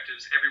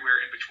perspectives everywhere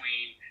in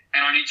between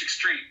and on each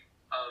extreme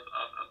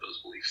of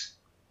those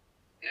beliefs.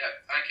 Yeah,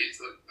 thank you.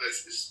 So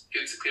this is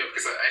good to clear up,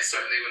 because I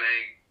certainly, when I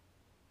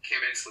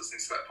came into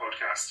listening to that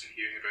podcast and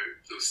hearing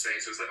about those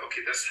things, I was like,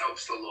 okay, this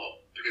helps a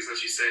lot, because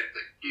as you said,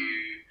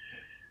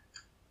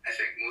 I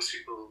think most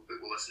people that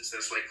will listen to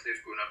this likely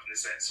have grown up in the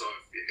sense of,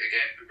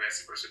 again,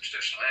 progressive versus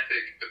traditional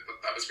ethic,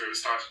 but that was where it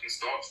started and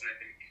stopped, and I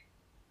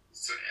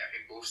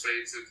think both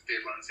sides of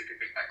the Atlantic, I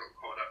think that got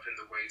caught up in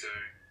the wider,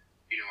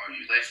 are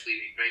you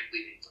left-leaning,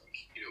 right-leaning,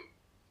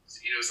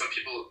 some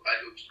people,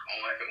 I think,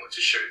 want to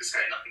shout the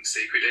sky, nothing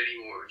sacred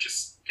anymore,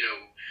 just,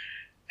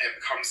 it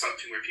becomes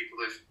something where people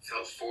have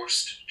felt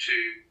forced to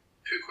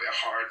put quite a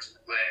hard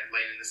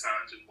line in the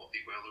sand on what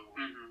they will or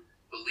won't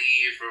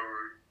believe,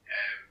 or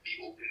be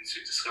open to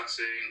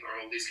discussing, or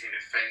all these kind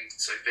of things.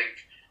 So I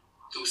think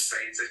those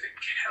sides,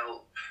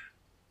 help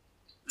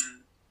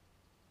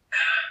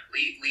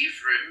leave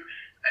room,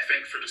 I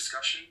think, for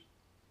discussion.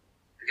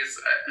 Because,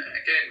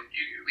 again,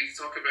 we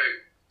talk about,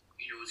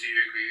 do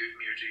you agree with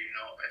me or do you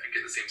not? I think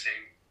at the same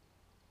time,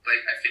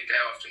 I think I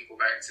often go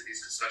back to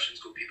these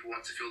discussions where people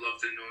want to feel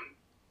loved and known.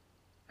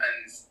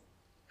 And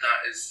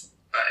that is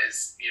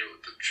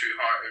the true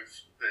heart of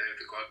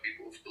the God we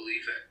both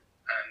believe in.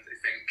 And I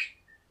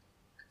think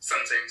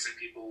sometimes when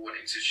people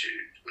wanting to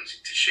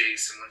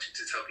chase and wanting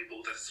to tell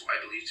people this is what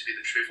I believe to be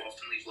the truth,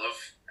 often leave love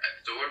at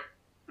the door.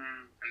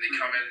 And they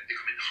come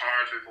in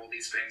hard with all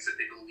these things that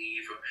they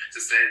believe, or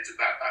instead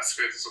that's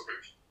where the sort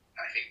of,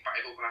 I think,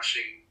 Bible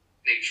bashing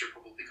nature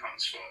probably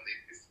comes from.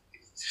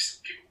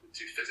 People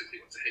do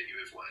physically want to hit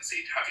you with one and say,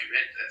 have you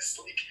read this?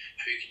 How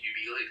can you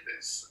be like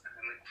this? And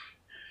I'm like,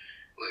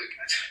 look,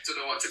 I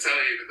don't know what to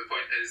tell you, but the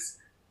point is,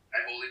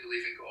 I wholly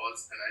believe in God,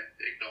 and I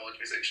acknowledge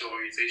my sexual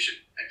orientation.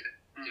 And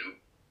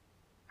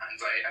and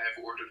I have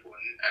ordered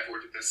one. I've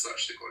ordered this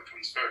such that God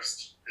comes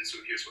first, and so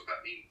here's what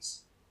that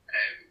means.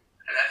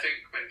 And I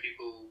think when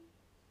people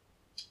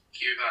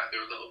hear that,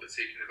 they're a little bit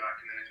taken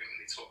aback, and then I think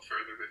when they talk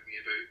further with me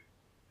about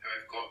how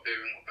I've got there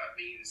and what that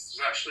means,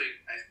 there's actually,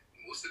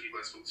 most of the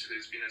people I spoke to,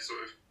 there's been a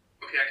sort of,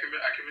 okay, I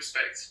can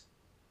respect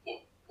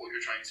what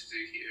you're trying to do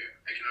here.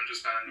 I can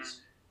understand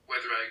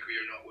whether I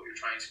agree or not what you're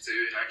trying to do,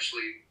 and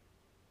actually,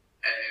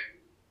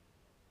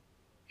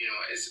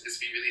 it's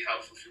been really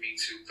helpful for me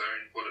to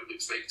learn what it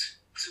looks like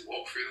to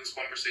walk through those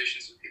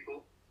conversations with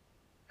people.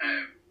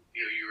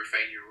 You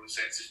refine your own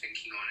sense of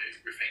thinking on it,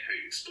 refine how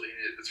you explain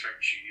it, the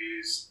terms you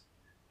use.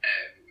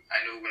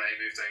 I know when I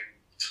moved down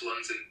to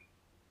London,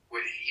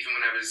 even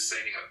when I was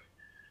signing up,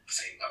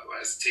 I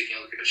was taking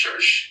a look at a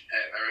church,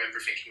 I remember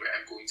thinking, right,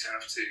 I'm going to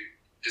have to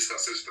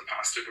discuss this with the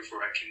pastor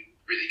before I can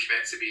really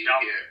commit to being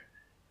here.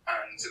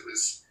 And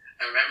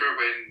I remember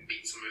when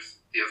meeting some of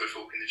the other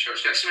folk in the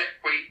church, I actually met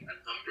quite a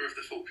number of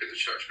the folk at the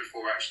church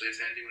before actually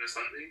attending on a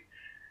Sunday.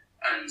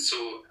 And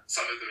so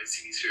some of them had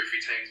seen me 2 or 3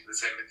 times by the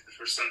time the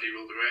first Sunday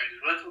rolled around. And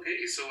they're like,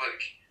 okay, so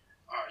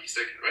are you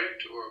sticking around,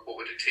 or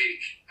what would it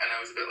take? And I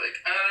was a bit like,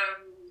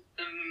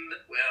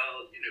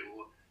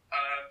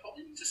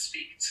 probably need to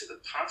speak to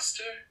the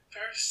pastor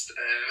first,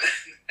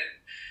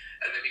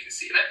 and then we can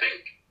see. And I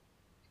think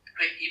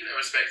even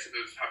irrespective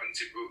of having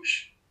to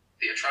broach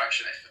the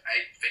attraction,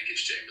 I think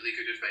it's generally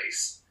good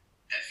advice.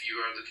 If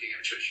you are looking at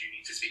a church, you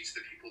need to speak to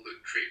the people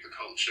that create the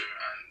culture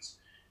and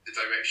the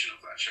direction of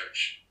that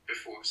church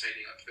before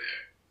signing up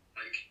there.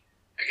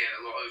 Again,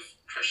 a lot of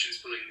Christians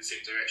pulling in the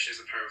same direction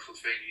is a powerful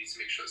thing. You need to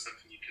make sure it's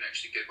something you can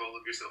actually give all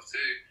of yourself to.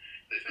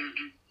 And I think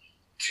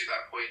to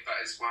that point,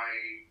 that is why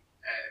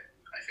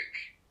I think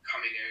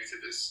coming out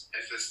of this,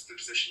 if this is the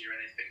position you're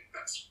in, I think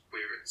that's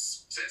where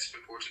its sense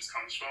of importance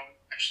comes from.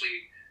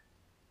 Actually,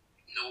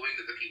 knowing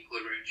that the people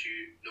around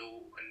you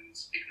know and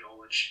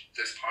acknowledge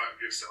this part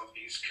of yourself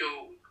means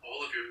cool.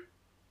 All of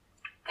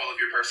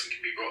your person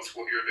can be brought to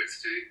what you're about to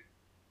do,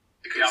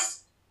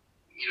 because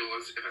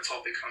if a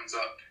topic comes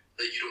up,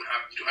 that you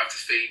don't have to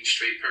feign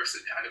straight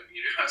person. You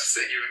don't have to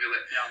sit here and be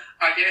like,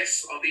 I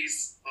guess all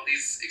these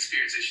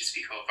experiences you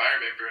speak of, I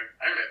remember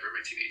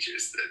my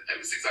teenagers that it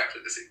was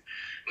exactly the same.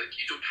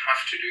 You don't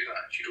have to do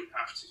that. You don't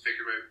have to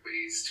figure out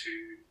ways to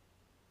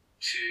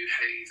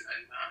hide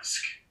and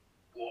mask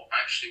what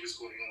actually was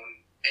going on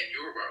in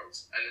your world.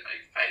 And I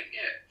find,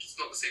 it's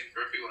not the same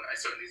for everyone. I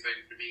certainly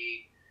find for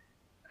me,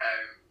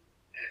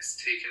 it's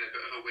taken a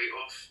bit of a weight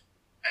off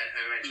and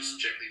how I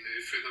just generally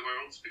move through the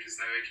world, because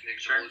now I can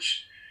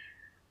acknowledge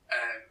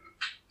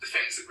the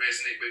things that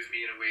resonate with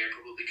me in a way I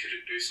probably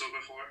couldn't do so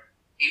before.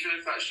 Even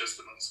if that's just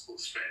amongst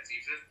close friends,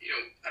 even if,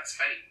 that's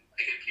fine.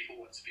 Again, people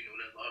want to be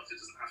known and loved. It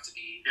doesn't have to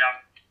be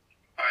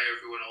by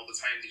everyone all the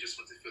time. They just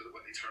want to feel that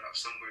when they turn up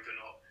somewhere, they're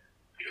not,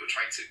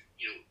 trying to,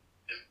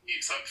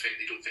 mute something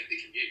they don't think they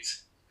can mute.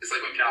 It's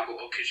like when people go,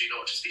 oh, could you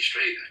not just be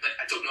straight? And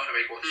I don't know how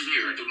I got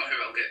here. I don't know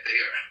how I'll get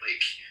there.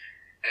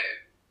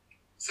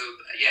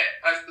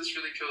 That's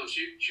really cool.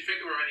 Do you think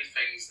there were any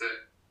things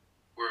that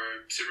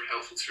were super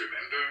helpful to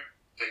remember,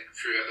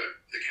 through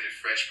the kind of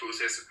fresh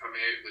process of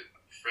coming out with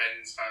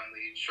friends,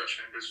 family,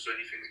 church members? Was there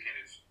anything that kind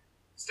of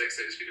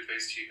sticks out as good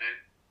advice to you now?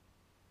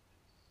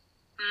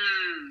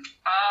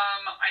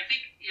 I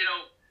think,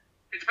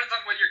 it depends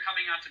on whether you're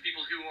coming out to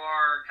people who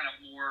are kind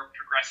of more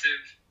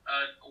progressive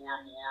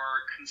or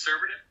more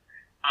conservative.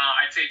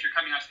 I'd say if you're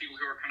coming out to people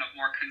who are kind of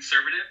more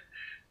conservative,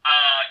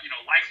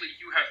 likely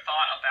you have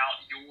thought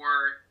about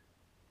your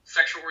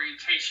sexual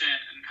orientation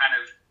and kind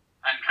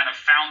of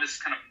found this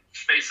kind of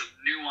space of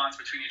nuance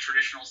between the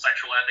traditional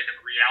sexual ethic and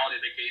the reality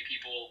that gay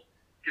people,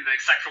 the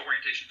sexual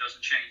orientation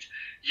doesn't change.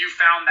 You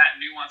found that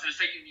nuance, and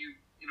it's taken you,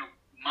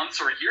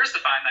 months or years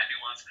to find that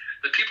nuance.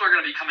 The people are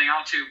going to be coming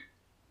out to,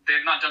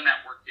 they've not done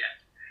that work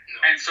yet. No.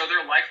 And so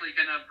they're likely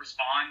going to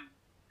respond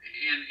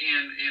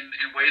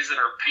in ways that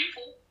are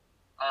painful,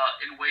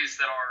 in ways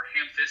that are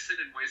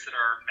ham-fisted, in ways that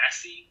are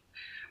messy.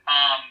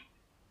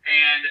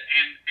 And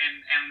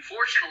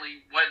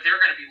unfortunately, what they're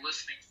going to be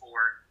listening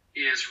for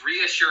is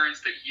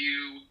reassurance that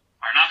you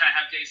are not going to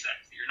have gay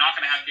sex, that you're not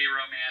going to have gay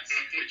romance,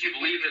 that you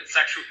believe that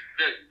same-sex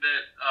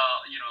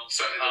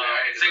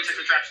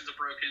attractions are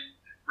broken,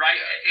 right?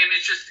 Yeah. And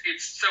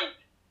it's so.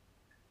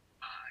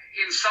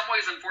 In some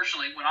ways,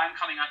 unfortunately, when I'm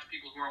coming out to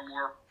people who are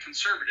more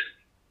conservative,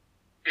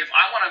 if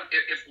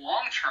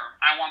long term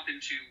I want them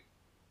to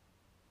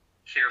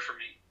care for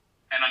me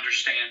and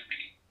understand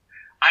me,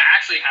 I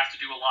actually have to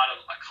do a lot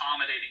of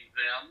accommodating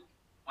them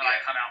when I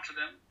come out to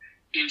them,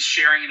 in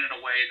sharing it in a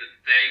way that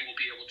they will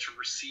be able to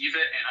receive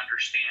it and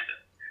understand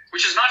it,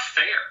 which is not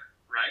fair,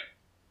 right?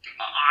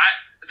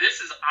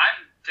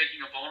 I'm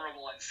taking a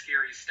vulnerable and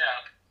scary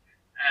step,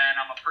 and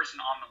I'm a person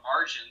on the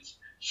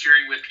margins,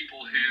 sharing with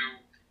people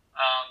who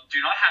do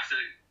not have to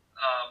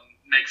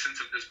make sense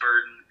of this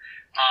burden.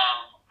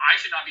 I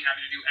should not be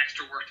having to do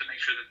extra work to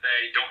make sure that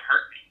they don't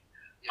hurt me.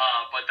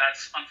 But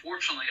that's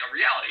unfortunately a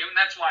reality. I mean,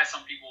 that's why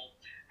some people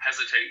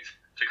hesitate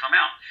to come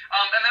out.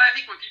 And then I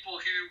think with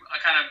people who are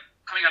kind of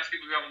coming out to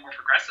people who have a more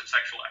progressive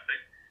sexual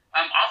ethic,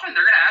 often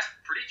they're going to ask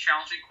pretty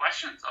challenging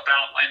questions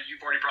about, and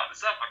you've already brought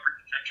this up,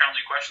 pretty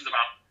challenging questions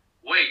about,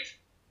 wait,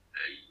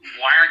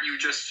 why aren't you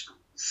just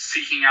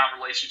seeking out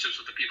relationships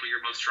with the people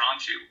you're most drawn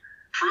to?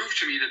 Prove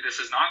to me that this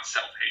is not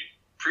self-hate.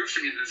 Prove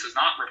to me that this is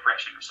not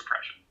repression or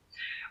suppression.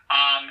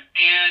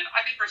 And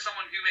I think for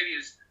someone who maybe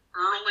is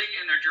early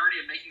in their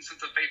journey of making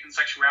sense of faith and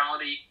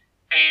sexuality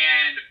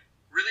and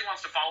really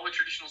wants to follow a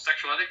traditional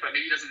sexual ethic, but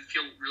maybe doesn't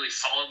feel really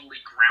solidly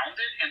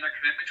grounded in their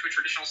commitment to a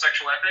traditional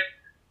sexual ethic,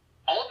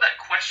 all of that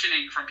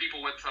questioning from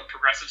people with a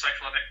progressive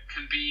sexual ethic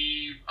can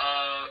be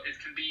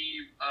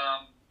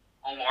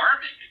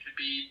alarming. It can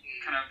be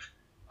kind of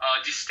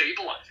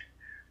destabilizing.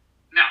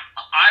 Now,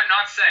 I'm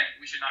not saying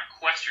we should not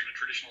question a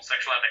traditional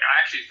sexual ethic. I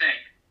actually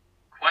think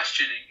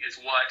questioning is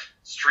what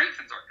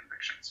strengthens our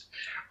convictions.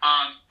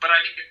 But I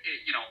think,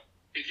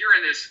 if you're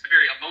in this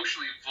very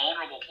emotionally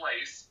vulnerable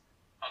place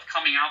of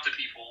coming out to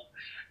people,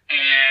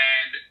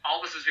 and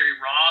all this is very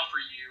raw for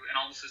you, and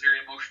all this is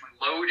very emotionally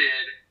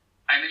loaded,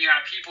 and then you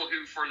have people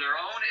who, for their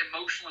own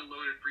emotionally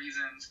loaded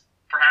reasons,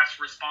 perhaps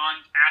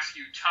ask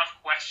you tough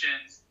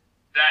questions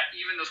that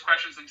even those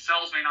questions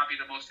themselves may not be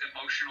the most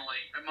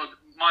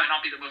might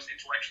not be the most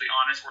intellectually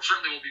honest, or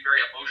certainly will be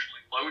very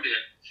emotionally loaded.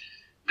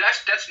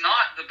 That's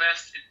not the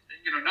best.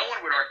 No one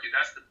would argue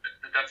that's the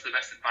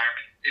best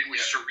environment in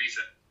which to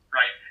reason,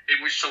 right?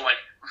 In which to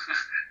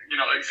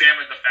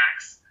examine the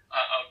facts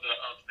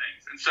of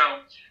things. And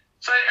so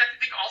I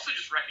think also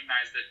just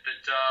recognize that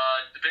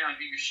depending on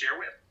who you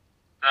share with,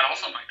 that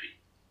also might be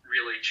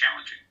really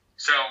challenging.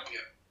 So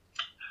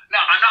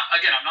now I'm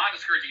not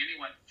discouraging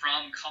anyone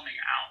from coming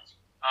out.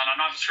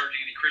 I'm not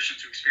discouraging any Christians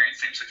who experience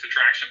same-sex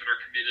attraction but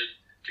are committed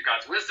to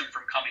God's wisdom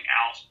from coming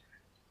out.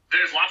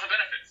 There's lots of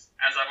benefits,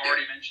 as I've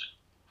already mentioned,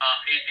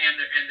 and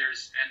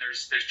there's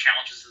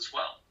challenges as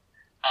well.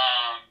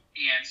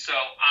 And so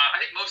I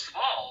think most of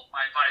all,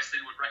 my advice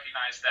then would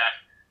recognize that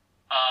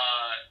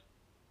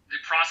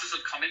the process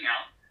of coming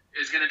out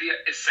is going to be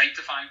a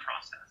sanctifying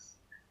process.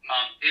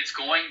 It's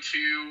going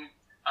to,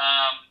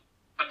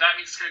 but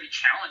that means it's going to be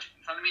challenging.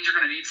 That means you're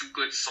going to need some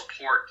good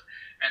support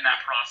in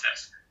that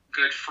process.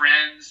 Good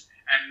friends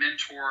and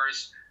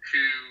mentors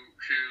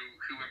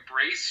who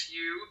embrace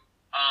you,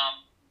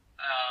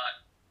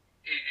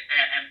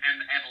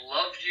 and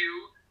love you,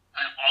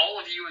 and all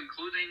of you,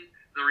 including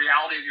the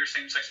reality of your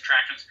same-sex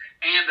attractions,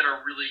 and that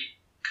are really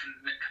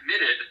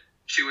committed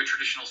to a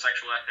traditional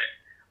sexual ethic,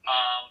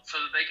 so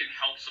that they can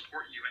help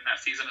support you in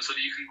that season, and so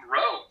that you can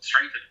grow,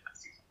 strengthen in that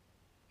season.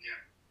 Yeah,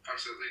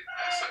 absolutely.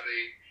 I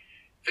certainly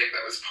think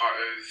that was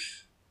part of.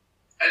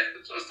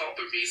 It was not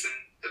the reason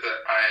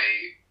that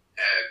I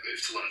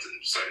moved to London.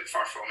 So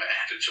far from it, I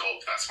had a job.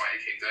 That's why I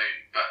came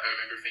down. But I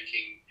remember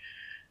thinking,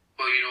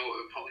 well, it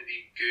would probably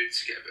be good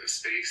to get a bit of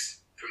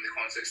space from the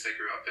context I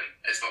grew up in.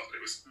 It's not that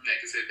it was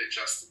negative, it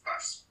just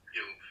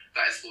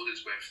that is loaded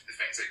with the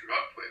things I grew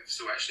up with.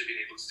 So actually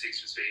being able to take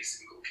some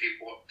space and go, okay,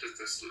 what does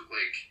this look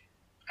like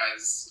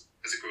as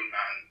a grown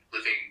man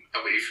living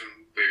away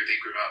from where they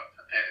grew up?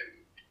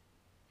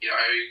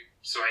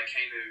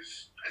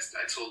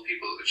 I told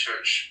people at the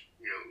church,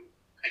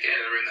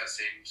 again around that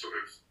same sort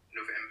of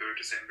November,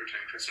 December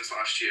time, Christmas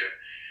last year,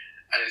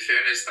 and in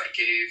fairness, that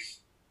gave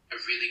a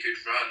really good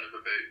run of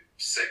about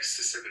 6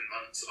 to 7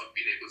 months of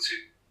being able to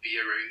be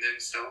around them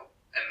still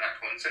in that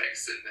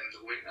context, and them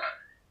knowing that,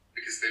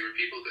 because they were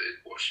people that had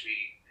watched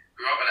me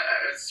grow up, and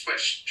I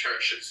switched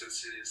churches.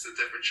 It's a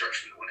different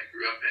church from the one I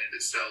grew up in,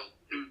 but still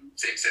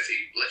same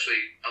city,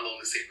 literally along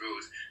the same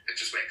road. I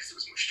just went because there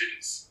was more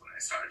students when I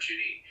started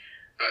uni.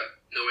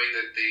 But knowing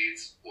that they'd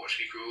watched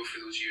me grow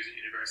for those years at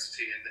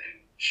university and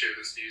then share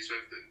this news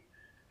with them,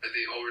 that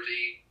they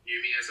already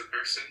knew me as a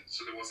person,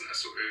 so there wasn't a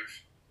sort of,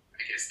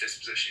 I guess,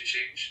 disposition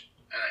change.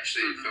 And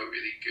actually it felt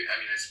really good. I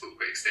mean, I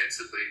spoke quite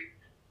extensively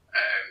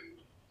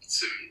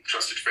some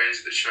trusted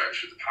friends at the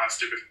church with the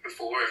pastor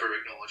before ever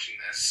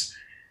acknowledging this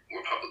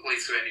more publicly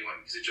to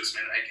anyone, because it just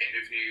meant I kind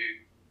of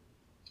knew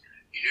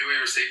where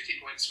your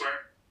safety points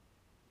were.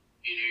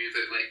 You knew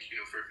that,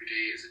 for every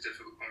day it's a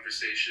difficult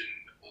conversation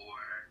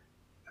or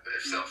a bit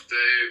of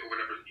self-doubt or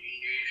whatever. You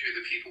knew who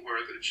the people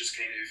were that just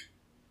kind of,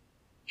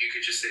 you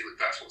could just say, look,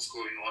 that's what's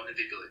going on, and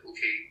they'd be like,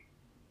 okay.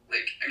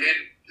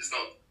 Again, it's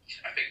not,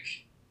 I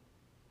think,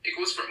 it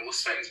goes for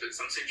most things, but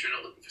sometimes you're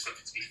not looking for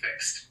something to be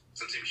fixed.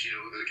 Sometimes you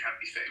know that it can't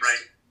be fixed.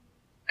 Right.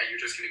 And you're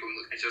just going to go,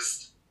 look, I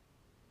just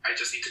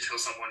need to tell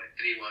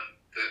anyone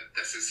that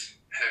this is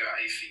how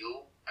I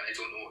feel, and I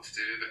don't know what to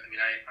do with it. I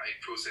mean, I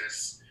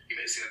process, you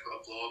might have seen I've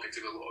got a blog, I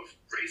do a lot of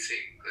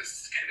writing.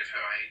 That's kind of how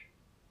I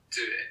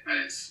do it.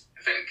 And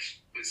I think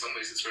in some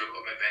ways it's where a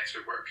lot of my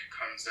better work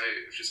comes out,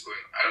 of just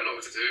going, I don't know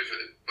what to do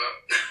with it, but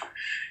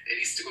it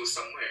needs to go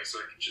somewhere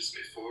so I can just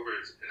move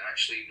forward, and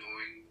actually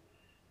knowing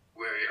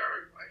where you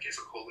are, I guess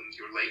I'll call them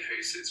your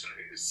lighthouses when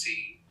I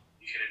see,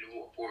 you kind of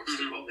know what ports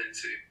to call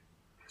into.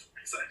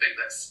 So I think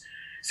that's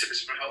super,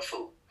 super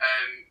helpful.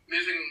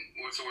 Moving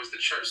more towards the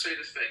church side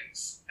of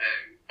things,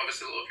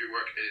 obviously a lot of your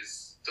work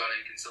is done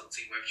in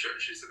consulting with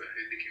churches about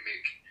how they can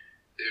make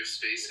their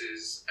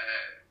spaces,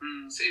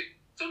 say,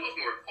 I don't know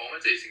if more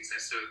accommodating is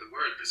necessarily the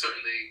word, but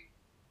certainly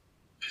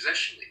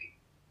positionally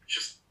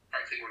just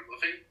frankly more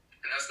loving,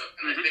 and that's not.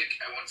 And I think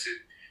I want to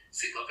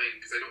say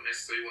loving because I don't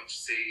necessarily want to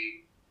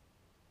say,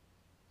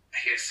 I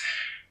guess,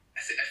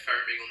 I say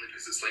affirming only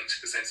because it's linked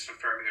to the sense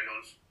of affirming or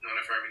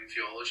non-affirming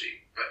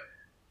theology. But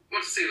I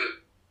want to say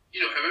that,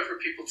 however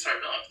people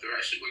turn up, they're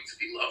actually going to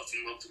be loved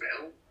and loved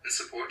well and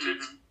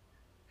supported.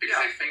 Because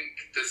I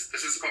think this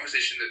is a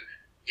conversation that,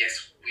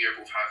 yes, we are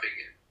both having,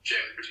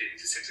 generally pertaining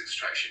to same-sex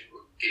attraction,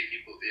 or gay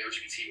people, the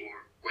LGBT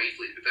more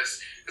widely, but this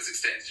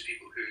extends to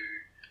people who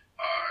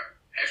are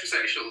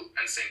heterosexual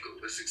and single.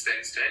 This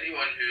extends to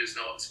anyone who is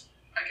not,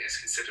 I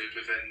guess, considered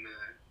within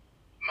the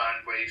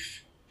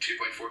man-wife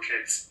 2.4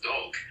 kids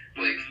dog.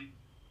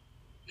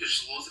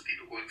 There's loads of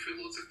people going through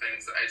loads of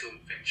things that I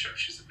don't think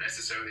churches have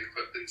necessarily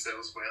equipped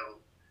themselves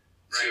well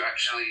to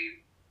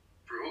actually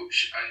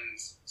broach. And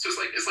so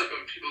it's like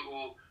when people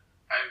go,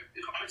 I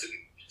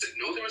didn't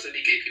know there was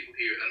any gay people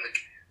here, and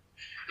like,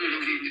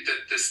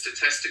 the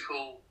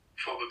statistical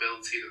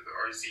probability that there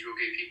are 0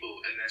 gay people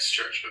in this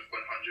church with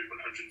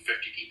 150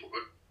 people,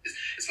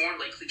 it's more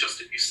likely just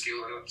if you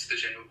scale that up to the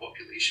general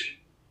population,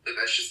 that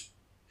it's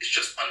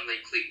just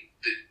unlikely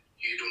that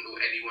you don't know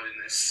anyone in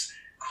this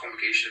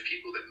congregation of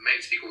people that might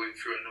be going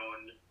through a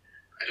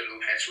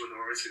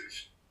heteronormative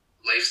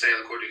lifestyle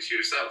according to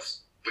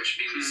yourselves,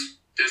 which means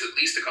there's at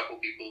least a couple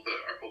people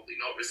that are probably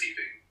not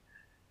receiving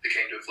the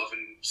kind of love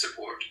and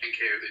support and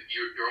care that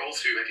you're all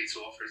too ready to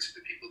offer to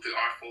the people that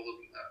are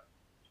following that.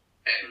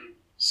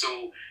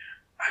 So,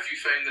 have you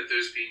found that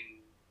there's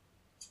been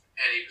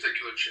any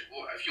particular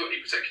have you got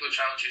any particular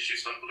challenges you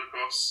stumbled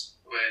across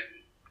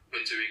when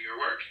doing your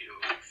work?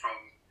 From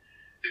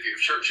the view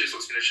of churches,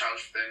 what's been a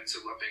challenge for them to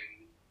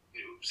loving,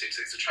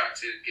 same-sex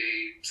attracted,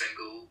 gay,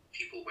 single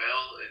people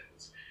well,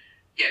 and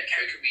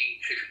how can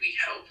we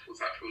help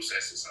with that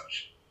process as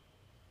such?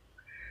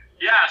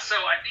 Yeah, so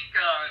I think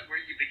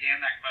where you began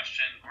that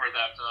question, or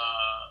that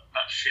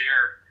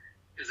share,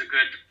 is a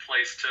good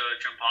place to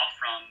jump off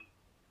from.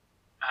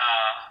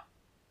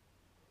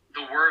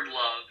 The word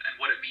love and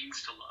what it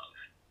means to love.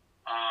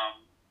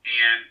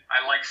 And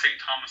I like St.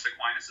 Thomas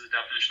Aquinas'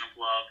 definition of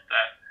love,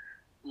 that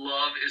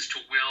love is to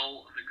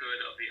will the good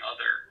of the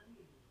other.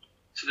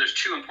 So there's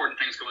 2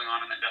 important things going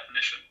on in that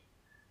definition.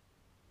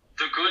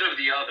 The good of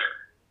the other.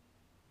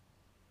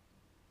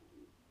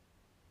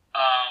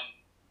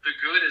 The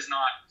good is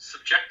not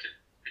subjective.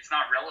 It's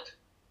not relative.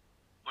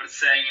 What it's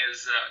saying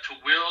is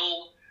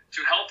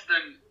to help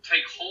them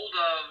take hold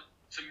of,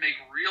 to make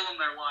real in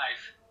their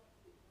life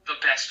the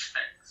best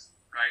things,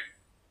 right?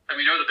 And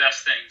we know the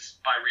best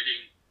things by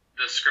reading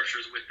the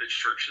scriptures with the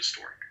church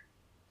historic.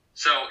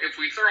 So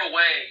if we throw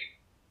away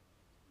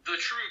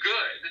the true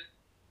good,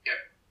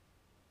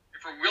 if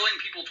we're willing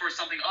people towards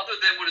something other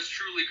than what is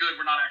truly good,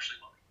 we're not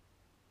actually loving.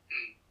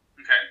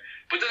 Okay?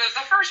 But then there's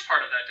the first part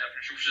of that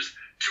definition, which is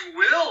to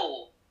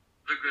will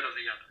the good of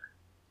the other.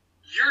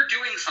 You're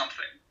doing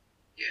something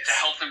to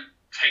help them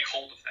take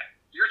hold of that.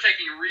 You're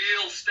taking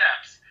real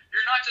steps.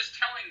 You're not just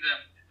telling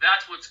them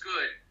that's what's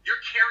good.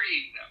 You're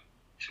carrying them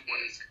to what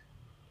is good.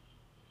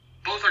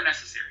 Both are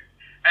necessary.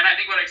 And I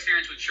think what I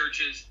experience with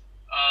churches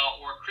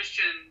or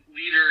Christian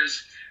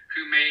leaders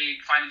who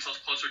may find themselves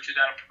closer to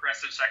that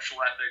progressive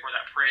sexual ethic or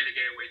that pray the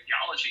gay away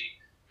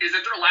theology is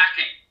that they're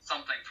lacking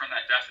something from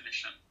that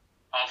definition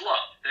of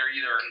love. They're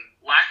either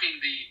lacking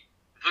the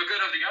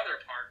good of the other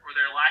part, or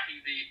they're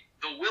lacking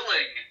the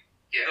willing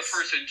the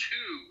person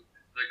to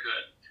the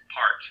good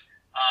part.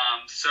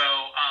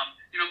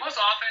 Most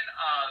often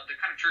the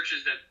kind of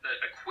churches that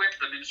equip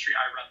the ministry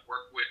I run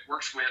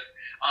works with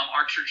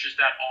are churches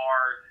that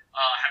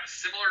have a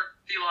similar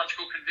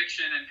theological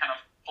conviction and kind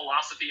of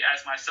philosophy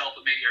as myself,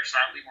 but maybe are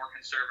slightly more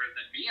conservative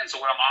than me. And so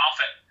what I'm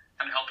often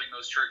kind of helping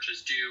those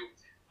churches do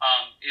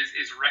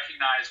is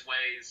recognize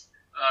ways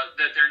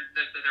that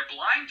they're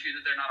blind to,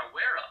 that they're not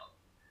aware of,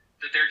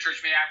 that their church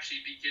may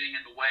actually be getting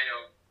in the way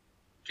of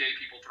gay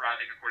people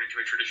thriving according to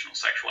a traditional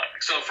sexual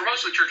ethic. So for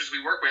most of the churches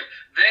we work with,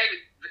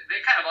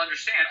 they kind of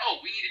understand,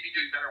 we need to be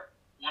doing better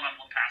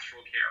one-on-one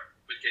pastoral care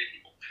with gay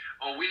people.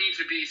 We need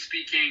to be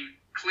speaking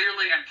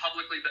clearly and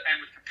publicly and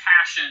with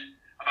compassion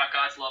about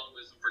God's love and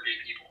wisdom for gay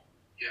people.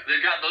 Yeah.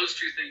 They've got those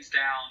 2 things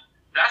down.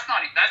 That's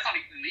not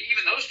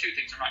even those 2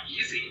 things are not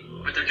easy,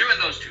 but they're doing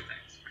those 2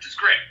 things, which is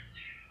great.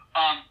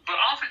 But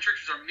often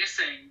churches are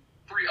missing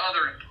 3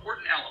 other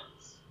important elements.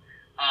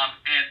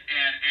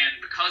 And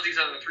because these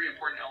other 3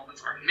 important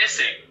elements are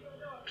missing,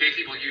 gay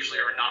people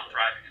usually are not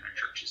thriving in their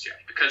churches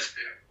yet. Because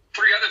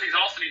 3 other things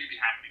also need to be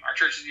happening. Our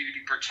churches need to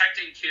be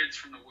protecting kids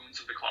from the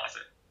wounds of the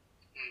closet.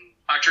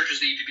 Our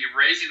churches need to be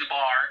raising the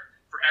bar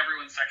for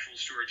everyone's sexual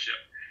stewardship.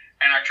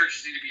 And our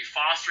churches need to be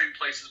fostering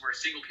places where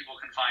single people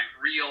can find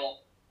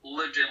real,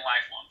 lived-in,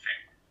 lifelong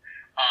family.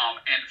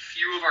 And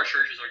few of our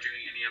churches are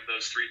doing any of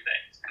those 3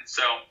 things. And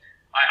so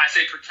I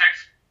say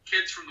protect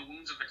kids from the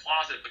wounds of the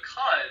closet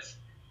because,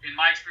 in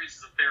my experience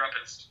as a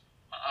therapist,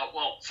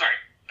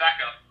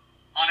 back up.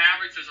 On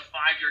average, there's a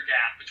 5-year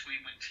gap between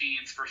when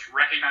teens first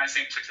recognize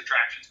same-sex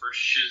attractions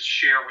versus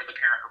share with a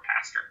parent or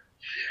pastor.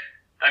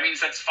 That means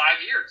that's 5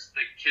 years.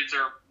 The kids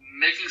are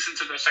making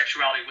sense of their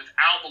sexuality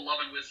without the love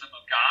and wisdom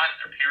of God and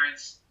their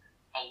parents,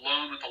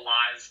 alone with the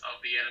lies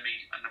of the enemy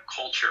and the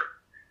culture.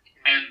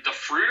 And the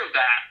fruit of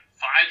that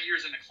 5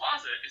 years in the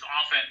closet is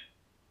often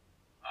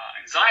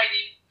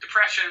anxiety,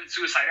 depression,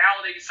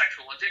 suicidality,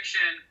 sexual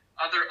addiction,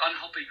 other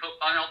unhealthy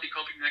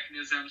coping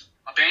mechanisms,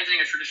 abandoning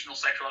a traditional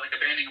sexuality,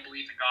 abandoning a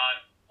belief in God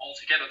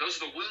altogether. Those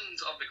are the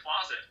wounds of the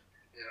closet.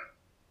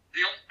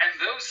 Yeah. And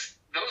those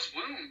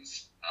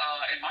wounds,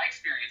 in my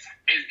experience,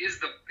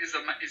 is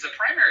a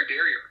primary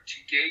barrier to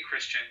gay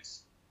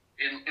Christians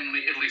in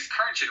at least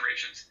current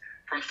generations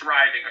from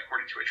thriving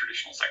according to a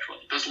traditional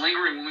sexuality. Those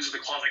lingering wounds of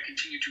the closet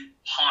continue to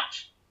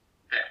haunt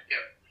them.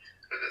 Yeah.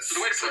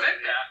 So the way to prevent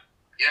that,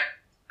 yeah,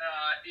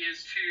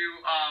 is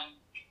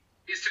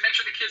to make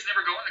sure the kids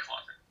never go in the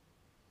closet.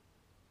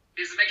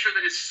 Is to make sure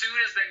that as soon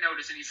as they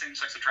notice any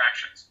same-sex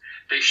attractions,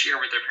 they share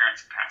with their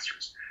parents and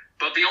pastors.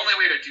 But the only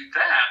way to do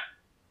that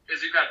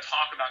is we've got to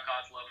talk about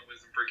God's love and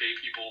wisdom for gay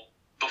people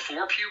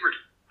before puberty,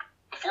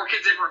 before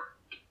kids ever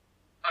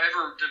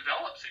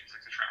develop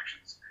same-sex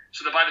attractions.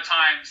 So that by the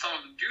time some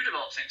of them do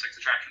develop same-sex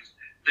attractions,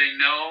 they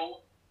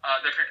know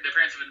their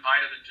parents have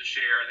invited them to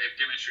share, they've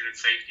demonstrated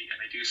safety, and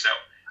they do so.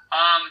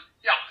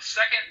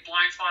 Second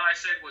blind spot I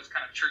said was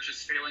kind of churches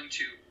failing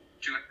to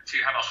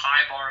have a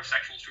high bar of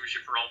sexual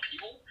stewardship for all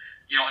people.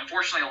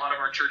 Unfortunately, a lot of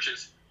our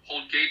churches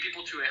hold gay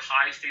people to a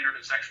high standard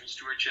of sexual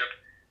stewardship,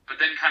 but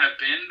then kind of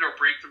bend or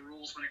break the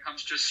rules when it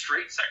comes to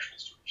straight sexual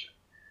stewardship.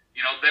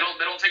 They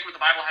don't take what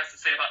the Bible has to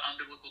say about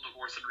unbiblical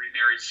divorce and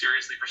remarriage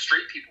seriously for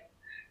straight people.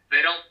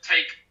 They don't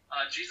take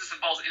Jesus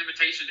and Paul's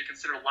invitation to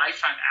consider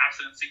lifetime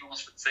abstinence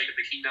singleness for the sake of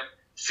the kingdom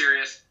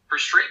serious for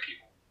straight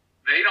people.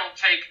 They don't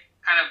take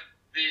kind of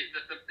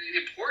the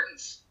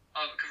importance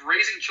of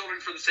raising children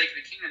for the sake of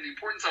the kingdom, the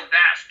importance of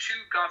that to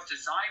God's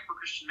design for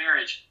Christian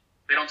marriage.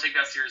 They don't take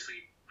that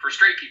seriously for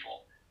straight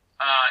people.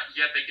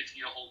 Yet they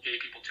continue to hold gay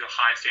people to a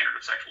high standard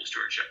of sexual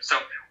stewardship. So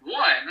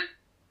one,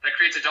 that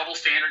creates a double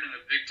standard and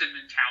a victim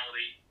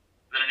mentality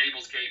that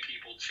enables gay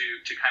people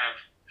to kind of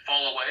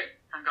fall away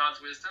from God's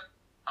wisdom,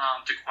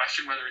 to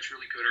question whether it's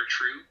really good or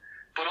true.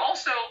 But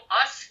also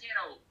us,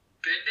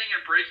 bending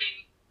and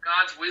breaking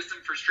God's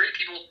wisdom for straight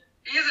people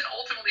isn't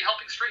ultimately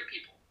helping straight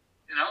people.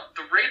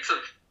 The rates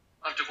of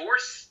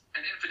divorce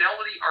and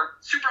infidelity are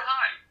super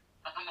high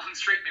among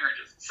straight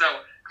marriages.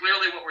 So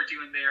clearly what we're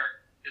doing there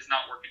is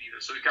not working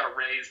either. So we've got to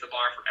raise the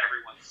bar for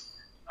everyone's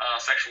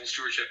sexual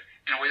stewardship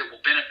in a way that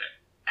will benefit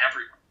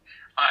everyone.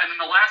 And then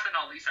the last but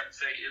not least I would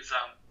say is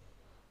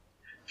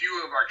few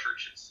of our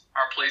churches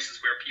are places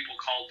where people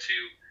called to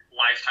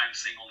lifetime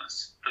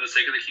singleness for the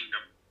sake of the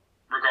kingdom,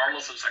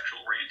 regardless of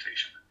sexual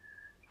orientation,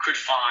 could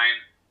find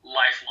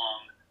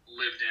lifelong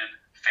lived-in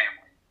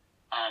family.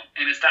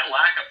 And it's that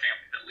lack of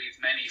family that leads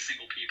many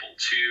single people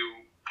to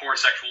poor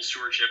sexual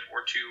stewardship,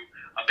 or to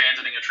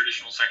abandoning a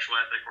traditional sexual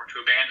ethic, or to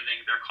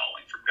abandoning their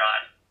calling from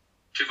God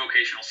to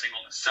vocational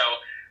singleness. So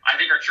I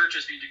think our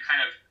churches need to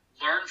kind of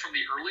learn from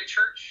the early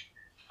church,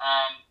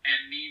 and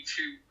need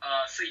to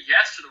say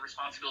yes to the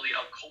responsibility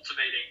of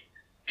cultivating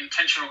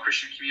intentional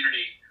Christian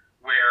community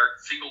where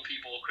single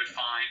people could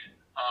find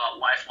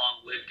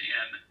lifelong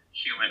lived-in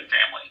human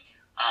family.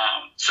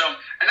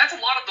 And that's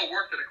a lot of the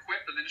work that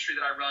Equip, the ministry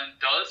that I run,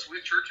 does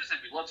with churches,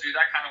 and we love to do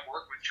that kind of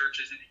work with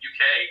churches in the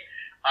UK.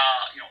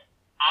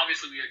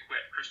 Obviously we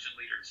equip Christian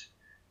leaders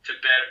to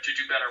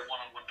do better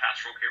one-on-one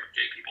pastoral care with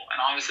gay people, and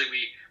obviously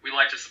we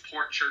like to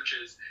support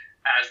churches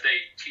as they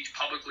teach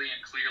publicly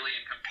and clearly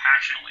and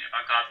compassionately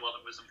about God's love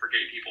and wisdom for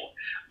gay people.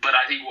 But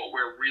I think what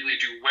we really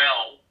do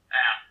well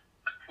at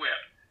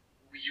Equip,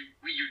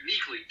 we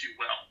uniquely do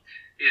well,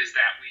 is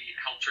that we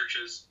help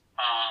churches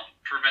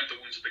prevent the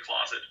wounds of the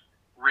closet,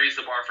 raise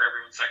the bar for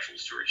everyone's sexual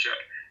stewardship,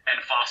 and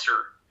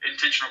foster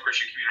intentional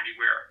Christian community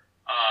where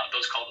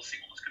those called to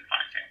singleness can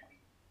find family.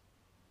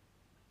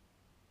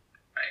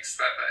 Thanks.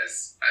 That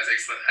is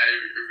excellent. I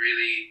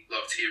really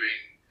loved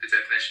hearing the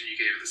definition you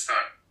gave at the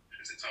start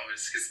from St.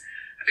 Thomas, because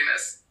I think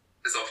that's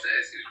often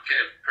it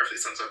kind of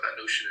perfectly sums up that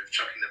notion of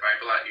chucking the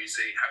Bible at you and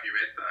saying, "Have you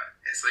read that?"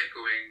 It's like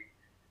going,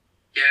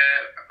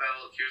 "Yeah,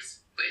 well,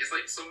 it's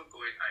like someone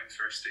going, 'I'm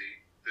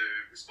thirsty," the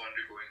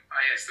responder going,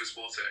 "Ah, yes, there's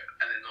water,"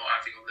 and then not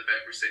adding on the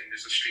bit where saying,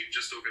 "There's a stream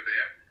just over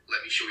there,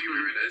 let me show you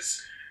where it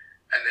is."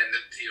 And then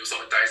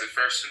someone dies at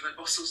first, and like,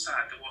 "Oh, so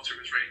sad, the water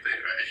was right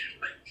there."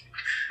 Right?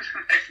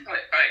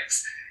 like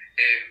thanks.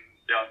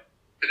 Yeah.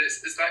 But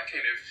it's that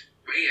kind of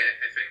way.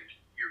 I think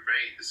you're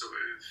right. The sort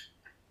of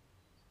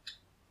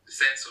the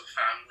sense of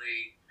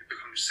family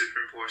becomes super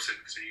important,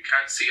 because when you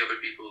can't see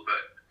other people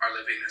that are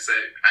living this out,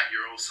 and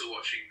you're also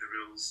watching the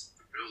rules,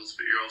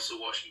 but you're also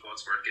watching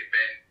God's word get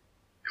bent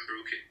and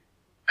broken,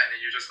 and then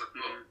you're just like,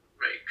 "Oh,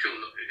 right, cool.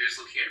 Who's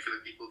looking out for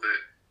the people that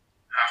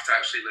have to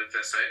actually live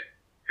this out,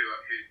 who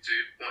do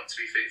want to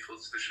be faithful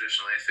to the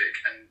traditional ethic?"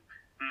 And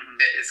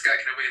it's got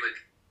kind of way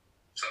like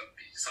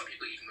some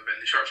people even within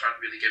the church aren't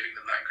really giving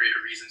them that great a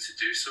reason to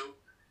do so.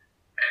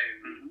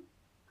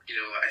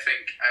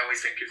 I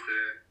always think of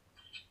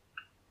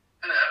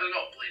and I'm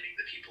not blaming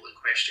the people in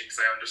question, because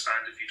I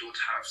understand if you don't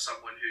have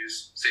someone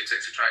who's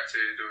same-sex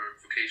attracted or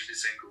vocationally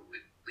single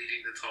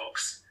leading the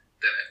talks,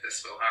 then if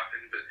this will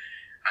happen. But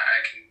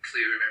I can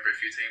clearly remember a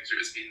few times where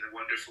it's been the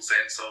wonderful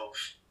sense of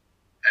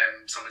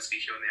someone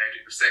speaking on the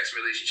idea of sex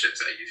and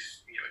relationships at a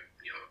youth,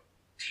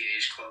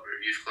 teenage club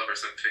or youth club or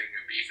something,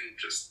 or even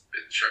just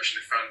at the church in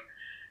the front,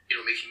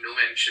 making no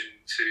mention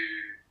to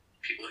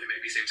people who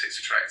may be same-sex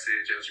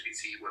attracted,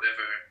 LGBT,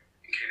 whatever,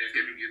 and kind of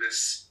giving you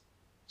this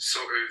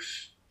sort of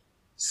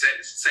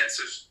sense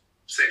of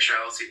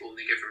sexuality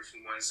only given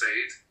from one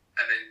side,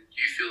 and then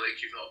you feel like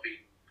you've not been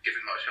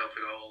given much help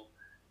at all.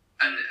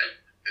 And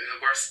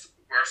the worst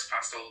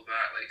past all of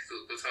that, like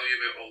they'll tell you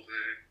about all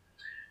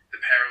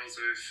the perils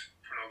of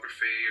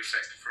pornography or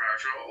sex before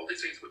marriage, or all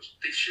these things, which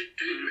they should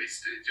do. I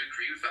do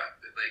agree with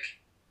that, but like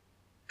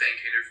then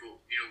kind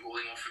of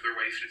rolling off with their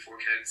wife and 4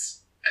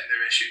 kids and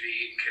their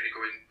SUV and kind of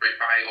going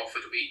right by off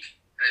of the week,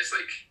 and it's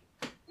like,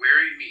 where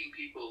are you meeting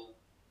people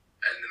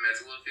in the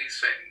middle of these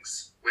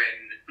things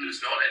when there's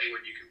not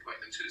anyone you can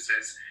point them to that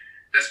says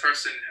this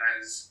person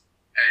has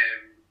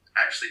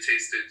actually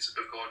tasted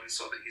of God and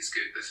saw that he's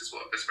good, this is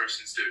what this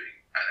person's doing,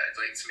 and I'd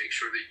like to make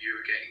sure that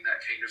you are getting that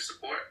kind of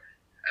support.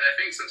 And I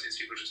think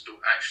sometimes people just don't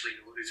actually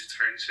know who to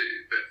turn to.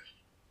 But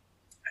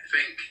I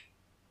think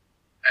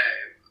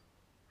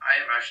I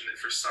imagine that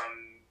for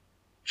some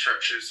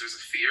churches there's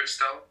a fear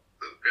still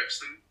that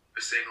grips them. They're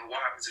saying, well,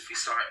 what happens if we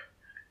start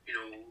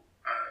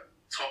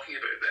talking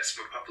about this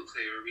more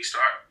publicly, or we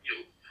start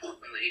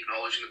openly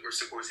acknowledging that we're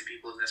supporting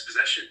people in this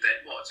position?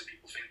 Then what? Do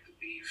people think that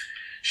we've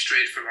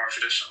strayed from our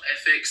traditional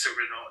ethics, or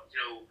we're not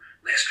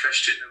less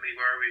Christian than we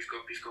were? We've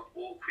got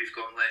woke, we've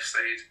gone left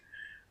side,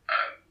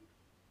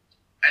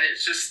 and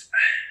it's just,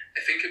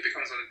 I think it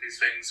becomes one of these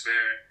things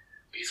where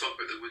when you talk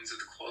about the wounds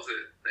of the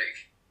closet,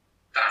 like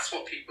that's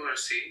what people are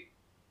seeing.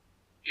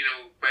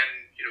 When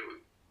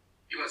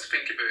you want to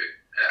think about,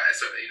 I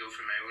certainly know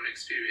from my own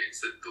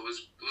experience that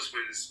those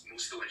wounds,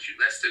 most of the ones you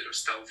listed, are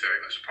still very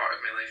much a part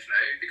of my life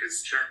now, because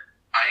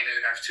I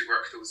now have to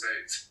work those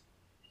out.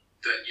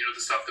 That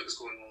the stuff that was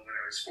going on when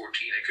I was 14,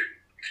 I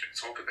couldn't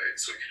talk about,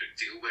 so I couldn't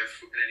deal with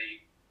in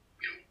any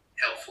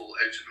helpful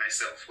out of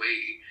myself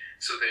way.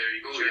 So there you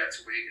go. You have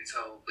to wait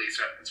until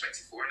later. I'm 24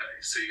 now,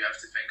 so you have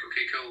to think,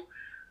 okay, cool.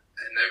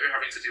 And now we're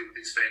having to deal with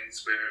these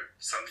things where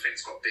some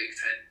things got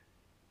baked in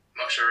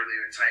much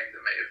earlier in time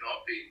that might have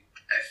not been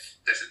if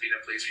this had been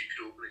a place where you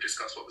could openly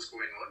discuss what was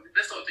going on.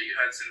 It's not that you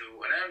had to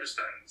know, and I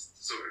understand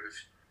sort of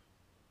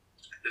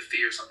the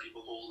fear some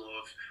people hold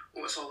of,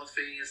 it's all a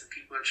phase and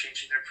people are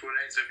changing their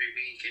pronouns every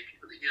week and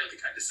people, they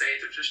can't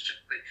decide, they're just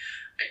like,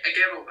 I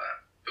get all that,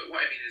 but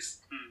what I mean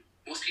is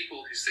most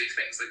people who say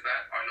things like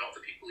that are not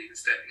the people even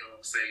stepping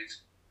alongside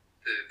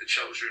the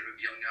children or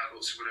the young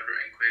adults or whatever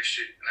in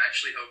question and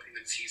actually helping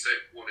them tease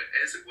out what it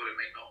is and what it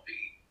might not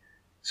be.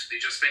 So they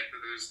just think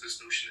that there's this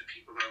notion that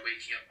people are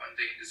waking up one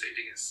day and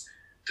deciding it's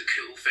the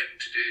cool thing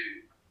to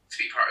do to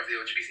be part of the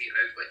LGBT, and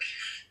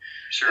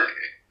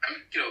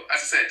as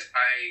I said,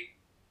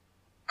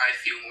 I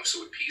feel more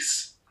so at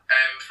peace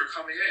for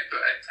coming out,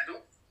 but I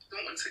don't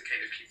want to kind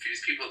of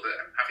confuse people that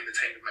I'm having the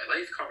time of my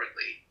life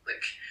currently.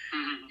 Like,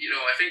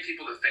 I think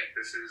people that think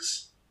this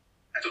is,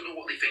 I don't know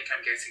what they think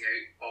I'm getting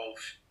out of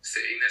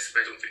saying this if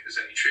I don't think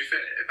there's any truth in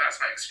it. If that's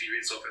my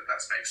experience of it,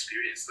 that's my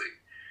experience. Like,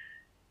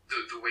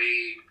 the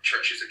way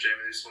churches have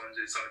generally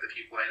responded, some of the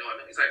people I know,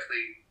 I'm not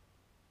exactly,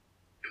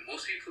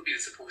 most people have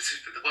been supportive,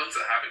 but the ones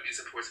that haven't been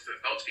supportive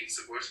have not been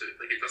supportive.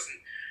 Like, it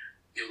doesn't,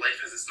 life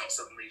has not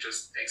suddenly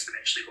just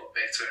exponentially got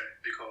better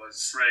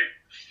because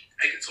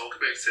I can talk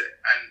about it,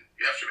 and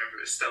you have to remember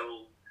it's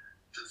still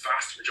the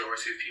vast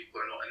majority of people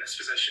are not in this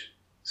position.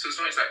 So it's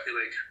not exactly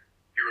like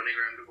you're running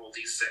around with all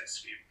these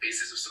sets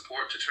bases of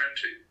support to turn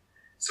to.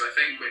 So I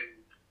think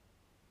when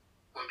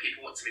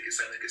people want to make it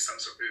sound like it's some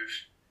sort of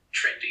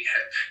trendy,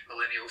 hip,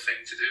 millennial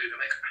thing to do, I'm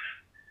like,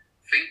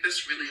 I think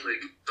this really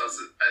does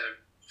a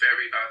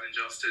very bad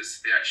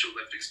injustice to the actual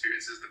lived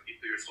experiences that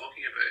people you're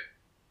talking about.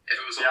 If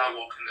it was all a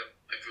walk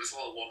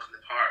in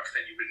the park,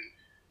 then you wouldn't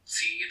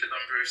see the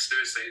number of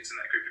suicides in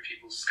that group of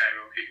people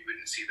skyrocket. You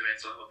wouldn't see the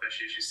mental health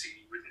issues you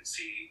see. You wouldn't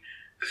see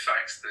the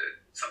facts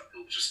that some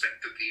people just think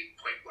that they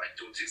point blank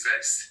don't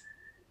exist.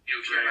 Can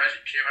you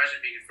imagine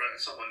being in front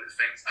of someone that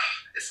thinks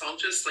it's all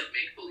just like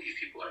make believe,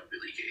 people aren't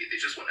really gay, they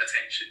just want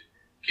attention?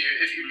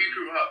 If you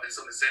grew up and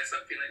someone said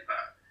something like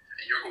that,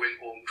 and you're going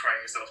home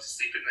crying yourself to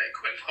sleep at night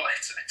going, I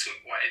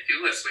don't want to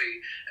feel this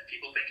way, and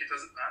people think it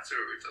doesn't matter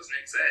or it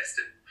doesn't exist,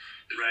 and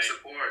there's no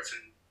support,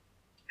 and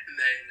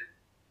then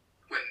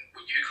when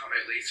you come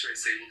out later and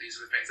say, well, these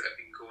are the things that have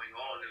been going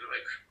on, and they're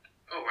like,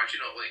 oh, why'd you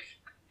not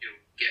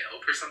get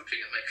help or something?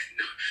 And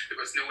no, there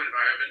was no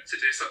environment to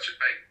do such a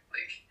thing.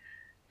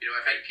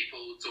 I think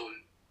people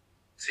don't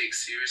take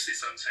seriously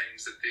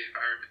sometimes that the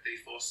environment they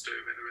foster,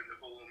 whether in the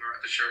home or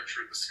at the church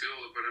or at the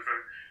school or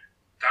whatever,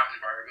 that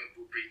environment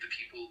will breed the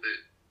people that,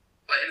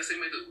 in the same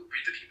way that it will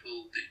breed the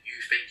people that you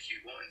think you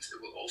want, it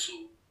will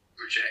also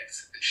reject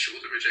and show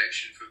the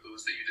rejection for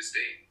those that you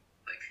disdain.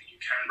 You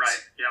can't.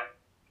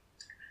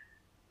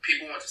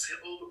 People want to say,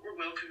 but we're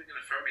welcoming and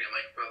affirming. I'm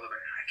like, well,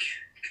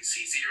 I can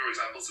see zero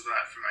examples of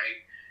that from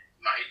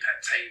my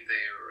time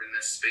there or in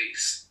this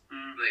space.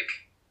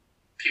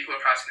 people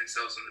are patting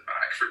themselves on the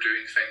back for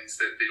doing things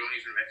that they don't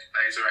even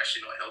recognise are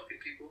actually not helping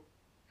people.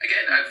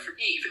 Again, and for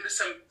me, even the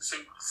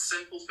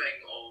simple thing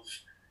of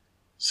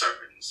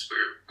sermons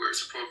where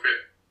it's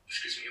appropriate,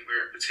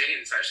 where it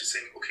pertains, actually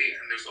saying, okay,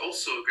 and there's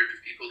also a group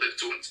of people that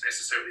don't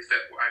necessarily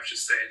fit what I've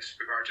just said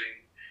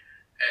regarding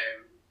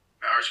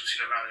marriage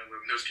between a man and a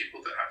woman. There's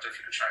people that have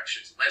different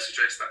attractions. Let's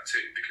address that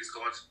too, because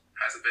God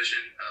has a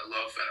vision and a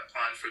love and a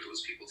plan for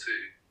those people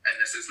too. And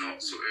this is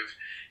not sort of,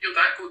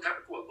 that would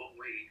go a long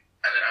way.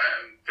 And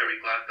I'm very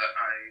glad that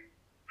I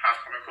have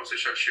come across a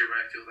church here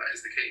where I feel that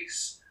is the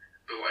case.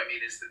 But what I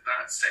mean is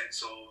that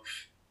sense of,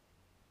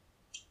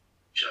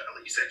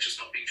 like you said,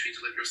 just not being treated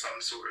like you're some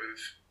sort of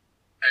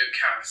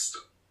outcast,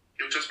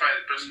 just by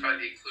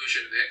the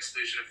inclusion or the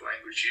exclusion of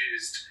language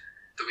used,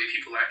 the way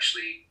people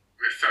actually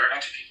refer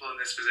to people in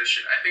this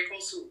position. I think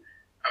also,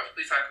 I would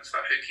really tackle to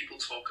that, how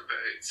people talk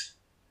about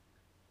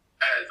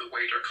the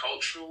wider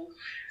cultural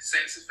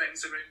sense of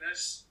things around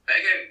this.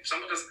 But again,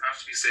 someone doesn't have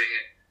to be saying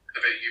it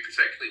about you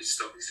particularly, to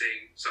still be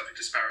saying something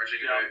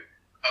disparaging about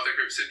other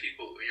groups of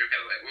people, and you're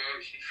kind of like, well,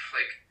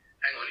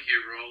 hang on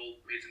here, we're all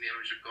made in the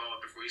image of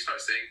God. Before you start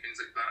saying things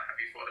like that, have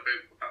you thought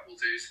about what that will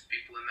do to the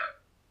people in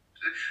that?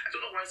 I don't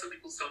know why some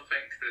people still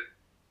think that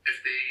if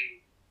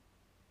they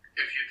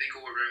go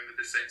around with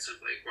the sense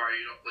of like, why are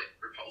you not like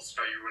repulsed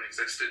by your own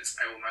existence?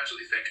 I will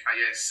magically think,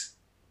 yes,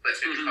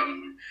 let's me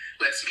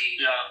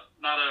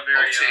not a very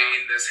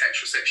obtain this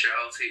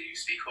heterosexuality you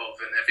speak of,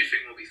 and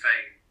everything will be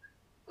fine.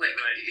 Like,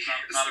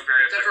 not a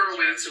very never a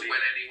way to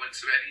win anyone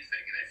to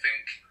anything, and I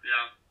think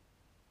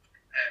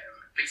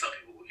I think some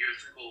people will hear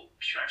it and go,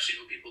 you actually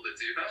know people that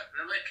do that?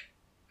 And I'm like,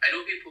 I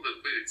know people that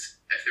would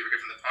if they were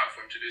given the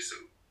platform to do so.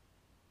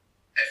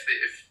 If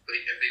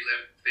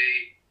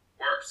they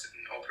worked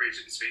and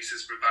operated in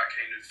spaces where that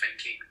kind of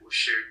thinking was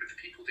shared with the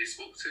people they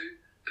spoke to,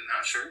 then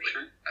that's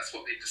that's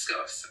what they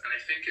discuss. And I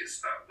think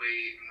it's that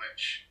way in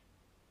which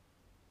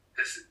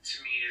this, to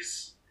me,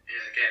 is,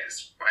 again,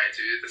 it's why I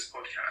do this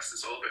podcast.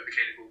 It's all about the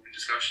kind of open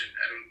discussion.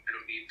 I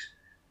don't need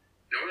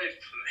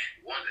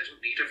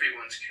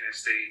everyone to kind of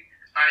say,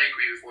 I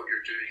agree with what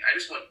you're doing. I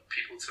just want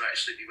people to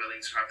actually be willing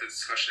to have the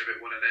discussion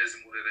about what it is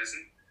and what it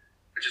isn't,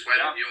 which is why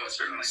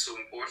it's so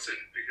important,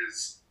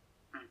 because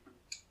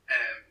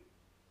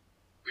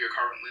we are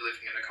currently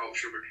living in a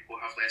culture where people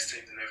have less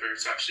time than ever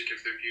to actually give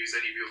their views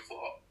any real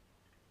thought,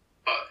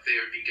 but they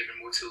are being given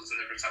more tools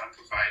than ever to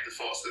amplify the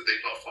thoughts that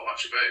they've not thought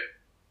much about.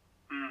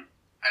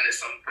 And at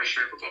some point,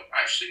 people don't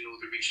actually know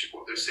the reach of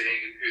what they're saying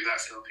and who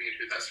that's helping and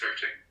who that's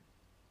hurting.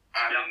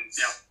 And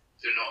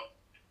they're not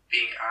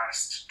being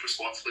asked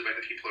responsibly by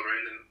the people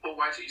around them, well,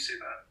 why do you say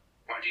that?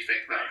 Why do you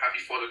think that? Have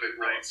you thought about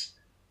what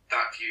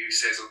that view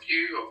says of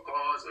you, of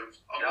God, of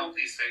all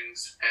these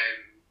things?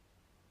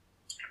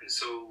 And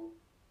so,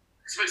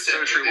 it's about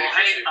so true. Well,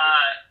 hey,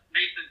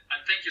 Nathan,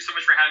 thank you so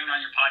much for having me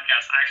on your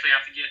podcast. I actually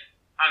have to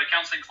I have a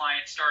counseling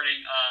client starting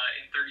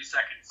in 30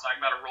 seconds, so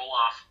I'm about to roll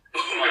off.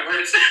 Oh, my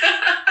word.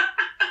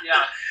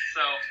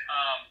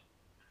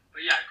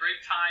 But yeah,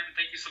 great time, and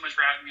thank you so much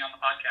for having me on the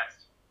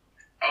podcast.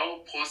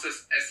 I'll pause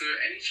this. Is there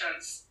any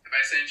chance if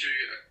I send you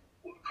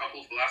a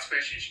couple of the last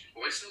questions you can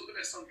voice note them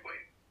at some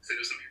point? Because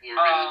I know some people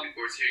are really looking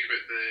forward to hearing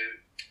about the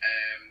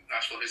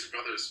Nashville House of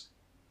Brothers.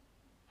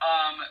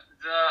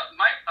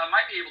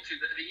 Might be able to.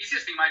 The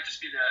easiest thing might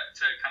just be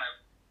to kind of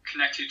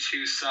connect you to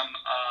some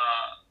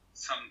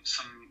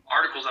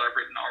articles that I've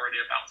written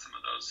already about some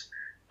of those.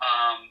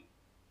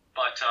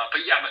 But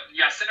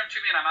send them to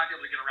me and I might be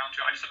able to get around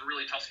to it. I just have a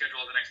really tough schedule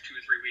over the next 2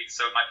 or 3 weeks,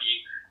 so it might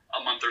be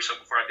a month or so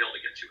before I'd be able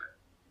to get to it.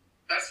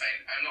 That's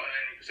fine. I'm not in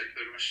any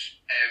particular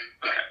rush.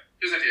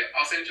 Here's the idea.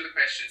 I'll send you the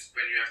questions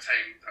when you have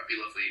time. That'd be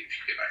lovely if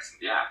you get back to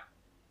me. Yeah.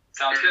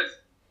 Sounds good.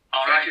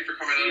 Thank you for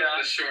coming on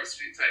for this short,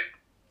 sweet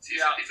time. See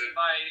you soon, Peter.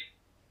 Bye.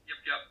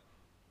 Yep.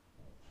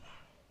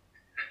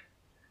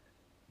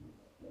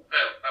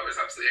 Well, that was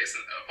absolutely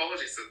excellent.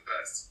 Apologies that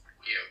that's,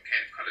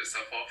 kind of cut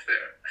itself off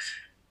there.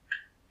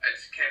 I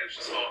kind of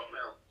just thought,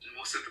 well,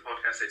 most of the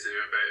podcasts I do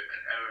are about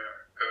an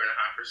hour and a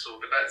half or so,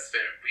 but that's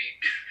fair. We,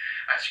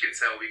 as you can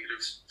tell, we could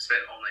have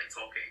spent all night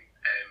talking,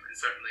 and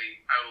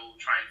certainly I will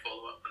try and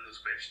follow up on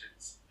those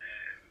questions.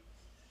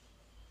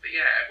 But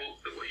yeah, I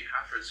hope that what you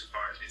have heard so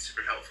far has been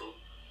super helpful.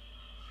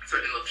 I'd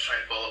certainly love to try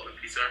and follow up with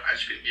Peter.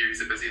 As you can hear,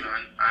 he's a busy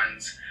man,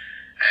 and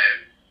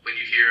when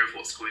you hear of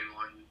what's going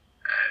on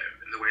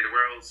in the wider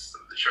world,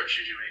 some of the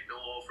churches you might know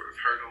of or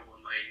have heard of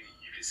online,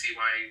 you can see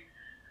why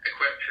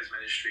Equip, his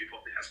ministry,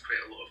 probably has quite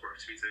a lot of work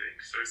to be doing,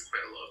 because there's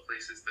quite a lot of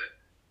places that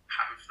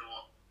have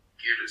not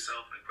geared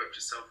itself and equipped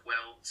itself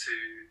well to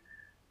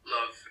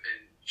love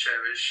and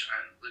cherish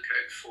and look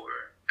out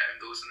for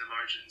those in the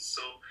margins.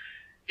 So,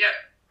 yeah,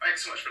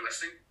 thanks so much for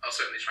listening. I'll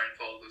certainly try and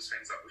follow those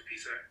things up with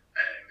Peter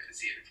and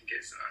see if we can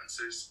get some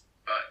answers.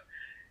 But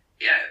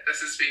yeah,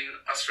 this has been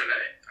us for now,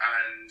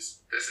 and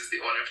this is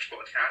the Honoured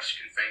Podcast.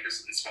 You can find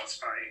us on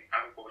Spotify,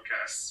 Apple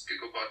Podcasts,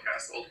 Google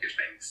Podcasts, all the good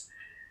things.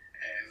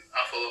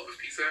 I'll follow up with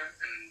Peter,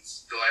 and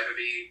there'll either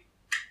be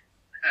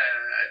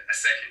a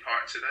second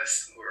part to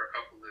this, or a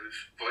couple of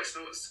voice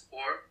notes,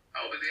 or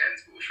I'll be the end,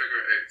 but we'll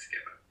figure it out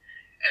together.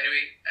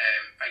 Anyway,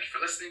 thank you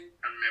for listening. listening,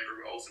 and remember,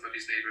 we're all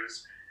somebody's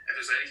neighbours. If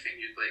there's anything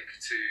you'd like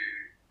to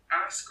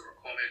ask or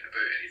comment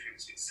about anything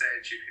that's been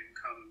said, you can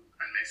come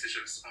and message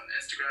us on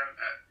Instagram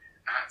at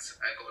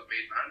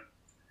GodMadeMan.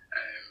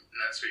 And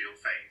that's where you'll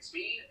find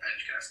me, and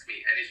you can ask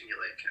me anything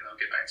you like, and I'll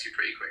get back to you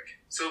pretty quick.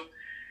 So,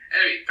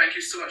 anyway, thank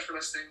you so much for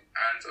listening,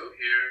 and I'll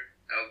hear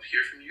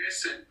from you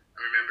guys soon.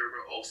 And remember,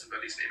 we're all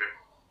somebody's neighbour.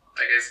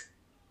 Bye, guys.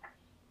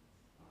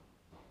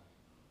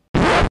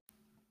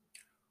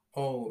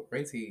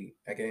 Alrighty,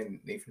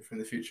 again, Nathan from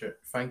the future.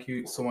 Thank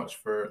you so much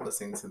for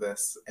listening to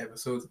this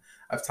episode.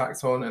 I've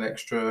tacked on an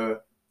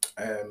extra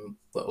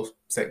little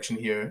section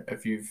here.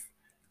 If you've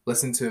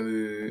listened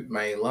to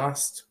my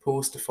last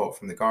post, A Thought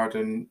from the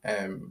Garden,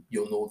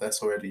 you'll know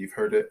this already, you've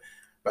heard it.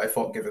 But I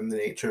thought, given the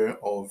nature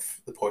of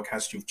the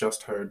podcast you've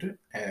just heard,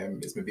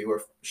 it's maybe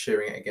worth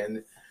sharing it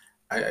again.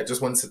 I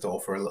just wanted to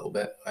offer a little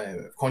bit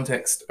of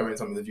context around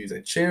some of the views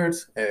I'd shared,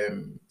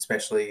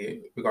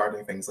 especially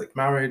regarding things like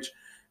marriage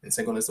and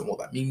singleness and what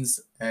that means.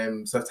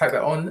 So I've tagged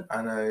that on,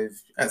 and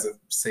I've, as I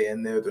say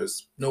in there,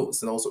 there's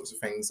notes and all sorts of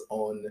things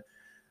on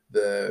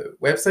the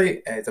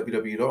website,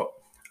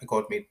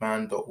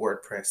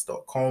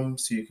 www.agodmademan.wordpress.com.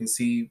 So you can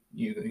see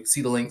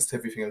the links to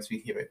everything I'm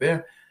speaking about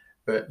there.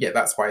 But yeah,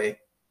 that's why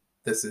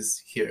this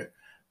is here.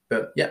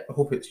 But yeah, I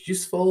hope it's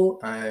useful,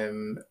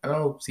 and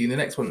I'll see you in the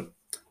next one.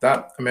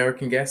 That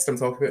American guest I'm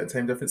talking about in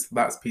time difference,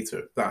 that's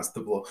Peter. That's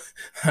the blog.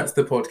 That's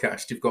the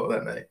podcast. You've got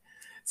that now.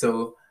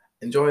 So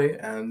enjoy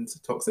and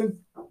talk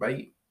soon.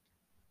 Bye.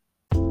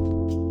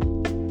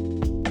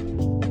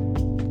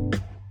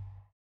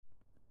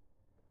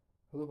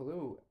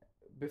 Hello.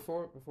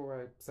 Before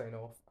I sign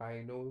off,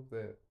 I know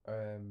that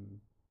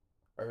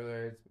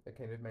earlier I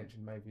kind of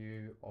mentioned my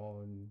view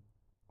on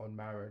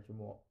marriage and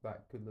what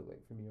that could look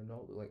like for me or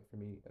not look like for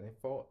me, and I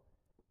thought,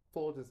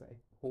 flawed as I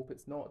hope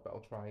it's not, but I'll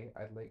try.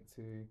 I'd like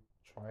to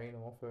try and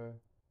offer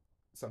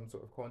some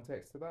sort of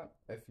context to that.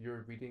 If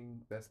you're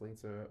reading this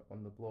later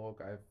on the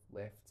blog, I've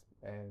left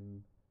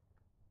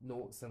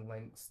notes and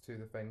links to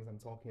the things I'm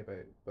talking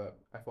about, but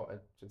I thought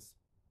I'd just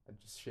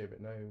share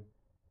it now.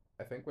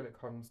 I think when it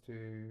comes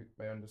to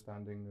my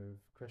understanding of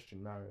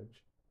Christian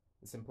marriage,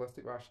 the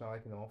simplistic rationale I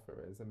can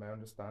offer is, in my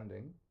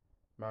understanding,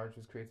 marriage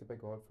was created by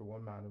God for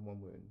one man and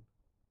one woman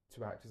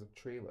to act as a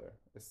trailer,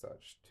 as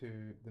such,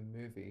 to the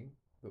movie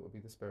that will be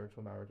the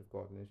spiritual marriage of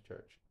God and His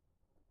church.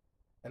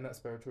 And that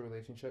spiritual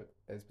relationship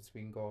is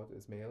between God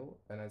as male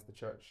and as the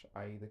church,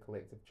 i.e. the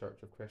collective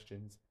church of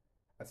Christians,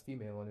 as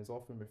female, and is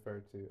often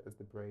referred to as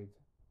the bride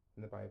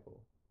in the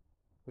Bible.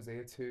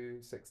 Hosea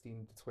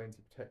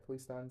 2:16-20 particularly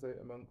stands out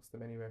amongst the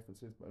many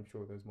references, but I'm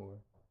sure there's more.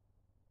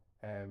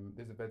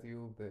 There's a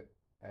video that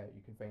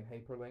you can find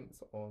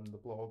hyperlinks on the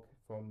blog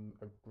from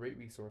a great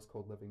resource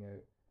called Living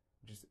Out,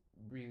 which is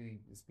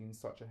really, it's been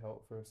such a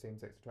help for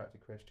same-sex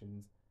attracted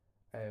Christians.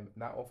 And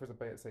that offers a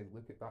bite-sized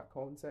look at that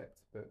concept,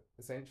 but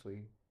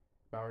essentially,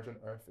 Marriage on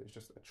Earth is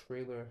just a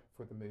trailer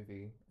for the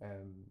movie.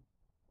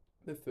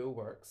 The full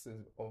works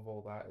of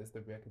all that is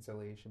the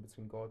reconciliation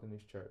between God and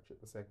His church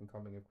at the second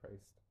coming of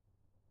Christ.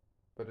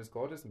 But as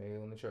God is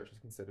male and the church is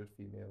considered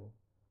female,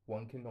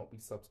 one cannot be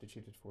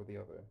substituted for the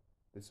other.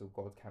 So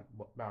God can't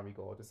marry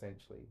God,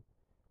 essentially.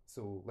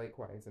 So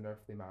likewise, in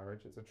earthly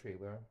marriage, it's a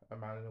trailer. A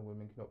man and a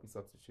woman cannot be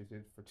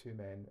substituted for two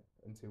men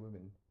and two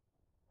women.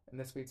 In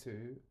this way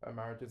too, a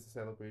marriage is a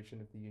celebration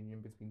of the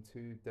union between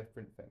two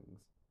different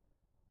things.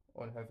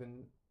 On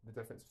heaven, the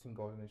difference between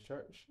God and His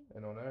church,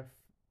 and on earth,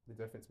 the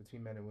difference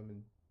between men and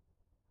women.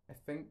 I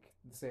think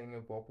the saying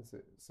of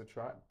opposites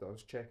attract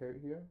does check out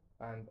here,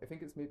 and I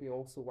think it's maybe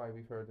also why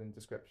we've heard in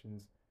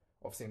descriptions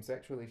of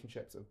same-sex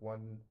relationships of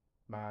one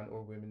man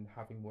or woman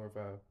having more of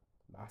a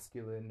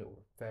masculine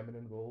or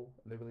feminine role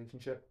in the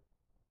relationship.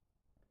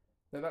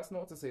 Now, that's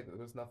not to say that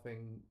there's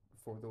nothing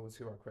for those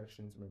who are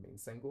Christians and remain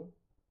single,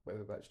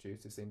 whether that's due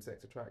to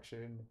same-sex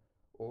attraction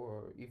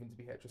or even to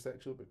be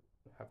heterosexual but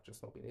have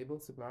just not been able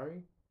to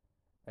marry.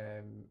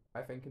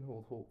 I think and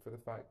hold hope for the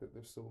fact that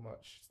there's so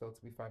much still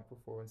to be thankful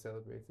for and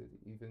celebrated,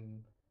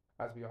 even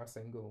as we are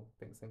single. I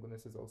think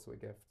singleness is also a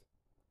gift.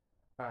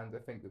 And I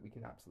think that we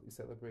can absolutely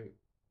celebrate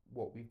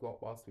what we've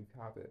got whilst we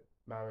have it.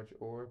 Marriage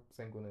or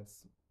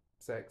singleness,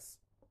 sex,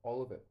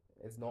 all of it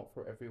is not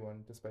for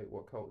everyone, despite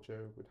what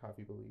culture would have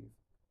you believe.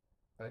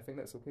 And I think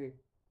that's okay.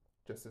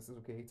 Just as it's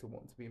okay to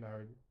want to be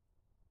married.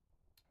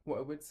 What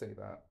I would say is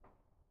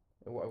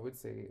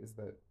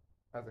that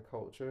as a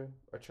culture,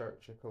 a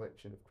church, a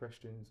collection of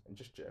Christians, and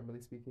just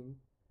generally speaking,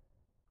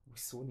 we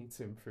so need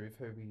to improve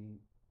how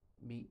we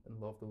meet and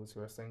love those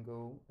who are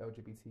single,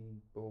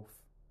 LGBT,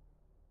 both.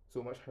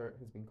 So much hurt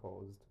has been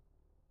caused,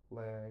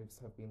 lives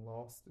have been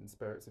lost, and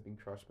spirits have been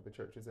crushed by the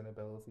church's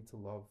inability to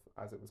love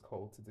as it was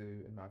called to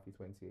do in Matthew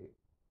 28.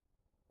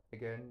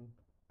 Again,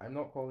 I'm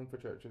not calling for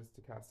churches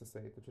to cast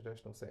aside the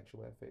traditional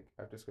sexual ethic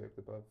I've described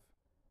above,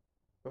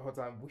 but hold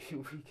on, we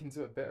can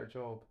do a better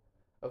job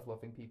of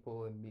loving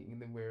people and meeting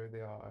them where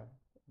they are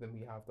than we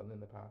have done in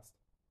the past.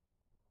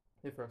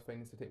 The first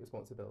thing is to take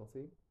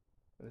responsibility,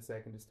 and the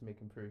second is to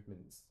make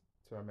improvements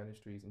to our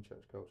ministries and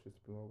church cultures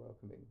to be more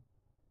welcoming,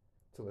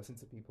 to listen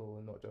to people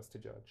and not just to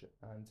judge,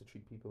 and to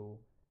treat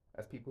people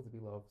as people to be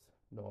loved,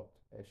 not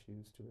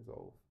issues to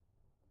resolve.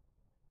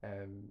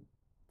 Um,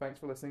 Thanks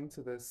for listening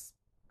to this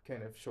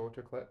kind of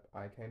shorter clip.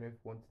 I kind of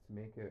wanted to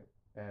make it,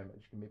 as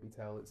you can maybe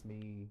tell, it's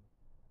me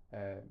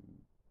um,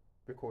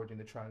 recording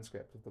the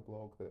transcript of the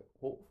blog that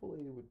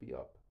hopefully would be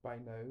up by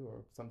now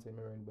or sometime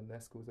around when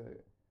this goes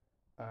out.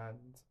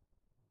 And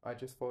I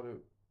just thought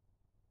it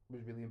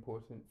was really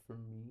important for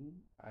me,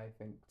 I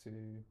think,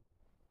 to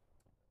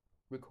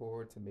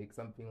record, to make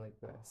something like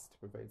this, to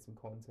provide some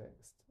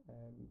context.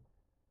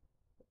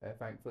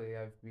 Thankfully,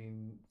 I've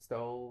been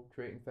still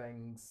creating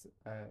things,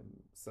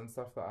 some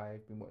stuff that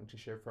I've been wanting to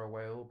share for a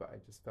while, but I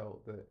just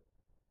felt that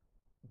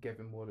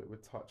given what it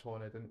would touch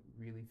on, I didn't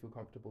really feel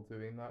comfortable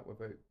doing that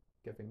without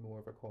giving more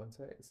of a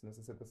context. And as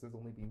I said, this has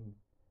only been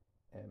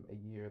a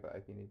year that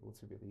I've been able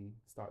to really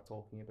start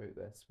talking about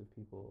this with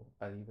people,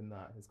 and even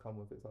that has come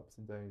with its ups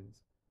and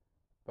downs.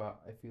 But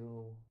I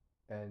feel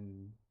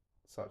in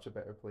such a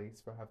better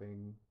place for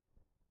having,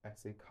 I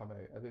say, come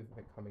out. I don't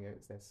think coming out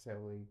is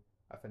necessarily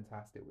a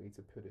fantastic way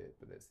to put it,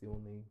 but it's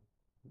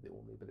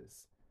but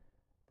it's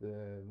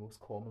the most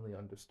commonly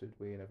understood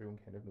way, and everyone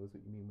kind of knows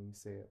what you mean when you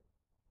say it.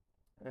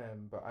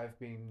 But I've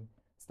been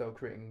still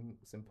creating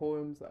some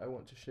poems that I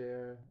want to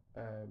share.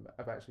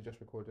 I've actually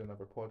just recorded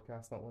another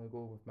podcast not long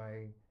ago with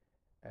my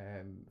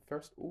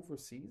first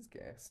overseas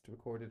guest,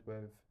 recorded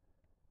with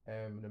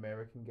an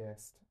American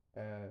guest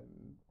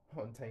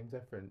on time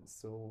difference.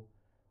 So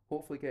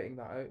hopefully getting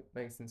that out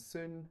nice and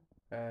soon.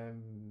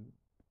 And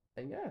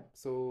yeah,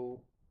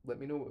 so let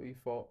me know what you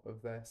thought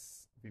of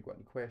this. If you've got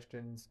any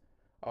questions,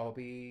 I'll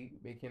be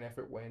making an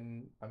effort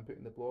when I'm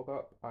putting the blog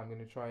up. I'm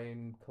going to try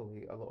and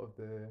collate a lot of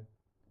the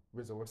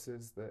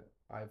resources that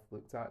I've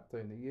looked at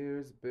down the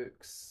years,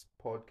 books,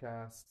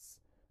 podcasts,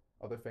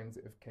 other things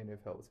that have kind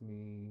of helped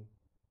me,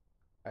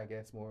 I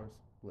guess, more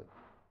like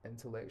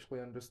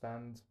intellectually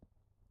understand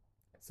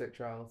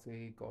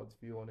sexuality, God's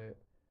view on it,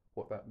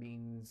 what that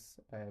means,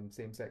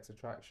 same-sex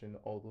attraction,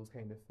 all those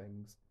kind of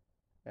things.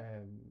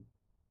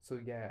 So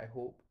yeah, I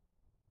hope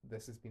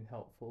this has been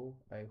helpful.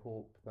 I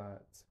hope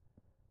that,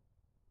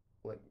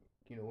 like,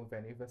 if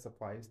any of this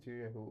applies to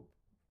you, I hope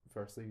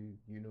firstly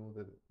you know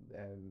that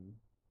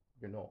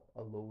you're not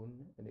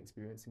alone in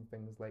experiencing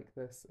things like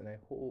this, and I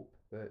hope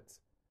that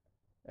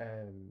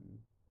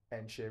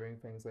in sharing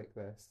things like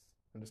this,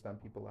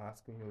 understand people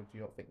asking, do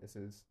you not think this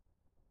is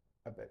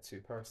a bit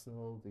too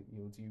personal? Do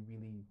you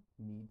really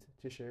need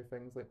to share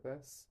things like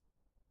this?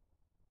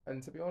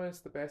 And to be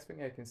honest, the best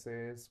thing I can say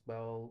is,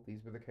 well,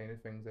 these were the kind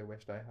of things I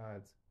wished I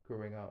had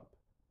growing up.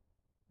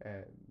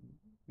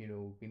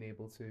 Being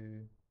able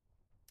to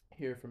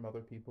hear from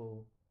other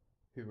people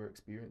who were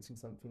experiencing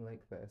something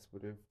like this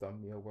would have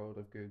done me a world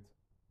of good,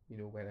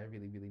 when I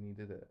really, really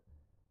needed it.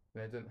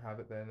 And I didn't have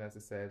it then, as I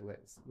said,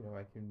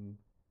 I can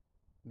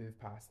move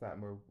past that,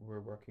 and we're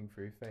working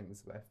through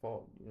things. But I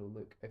thought,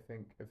 look, I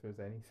think if there's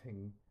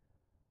anything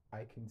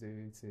I can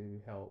do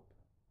to help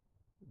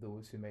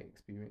those who might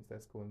experience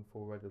this going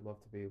forward, I'd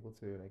love to be able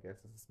to, and I guess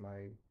this is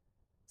my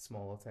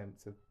small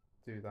attempt to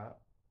do that.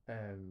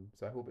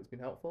 So I hope it's been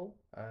helpful.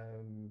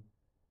 And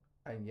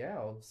yeah,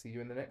 I'll see you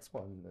in the next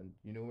one. And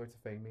you know where to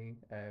find me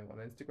on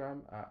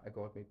Instagram at a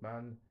God Made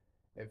Man.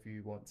 If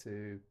you want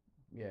to,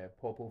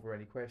 pop over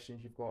any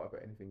questions you've got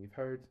about anything you've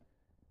heard,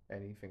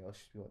 anything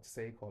else you want to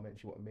say,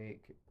 comments you want to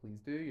make, please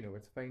do. You know where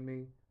to find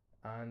me.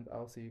 And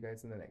I'll see you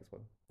guys in the next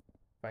one.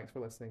 Thanks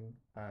for listening,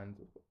 and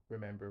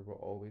remember, we're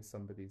always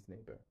somebody's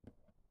neighbor.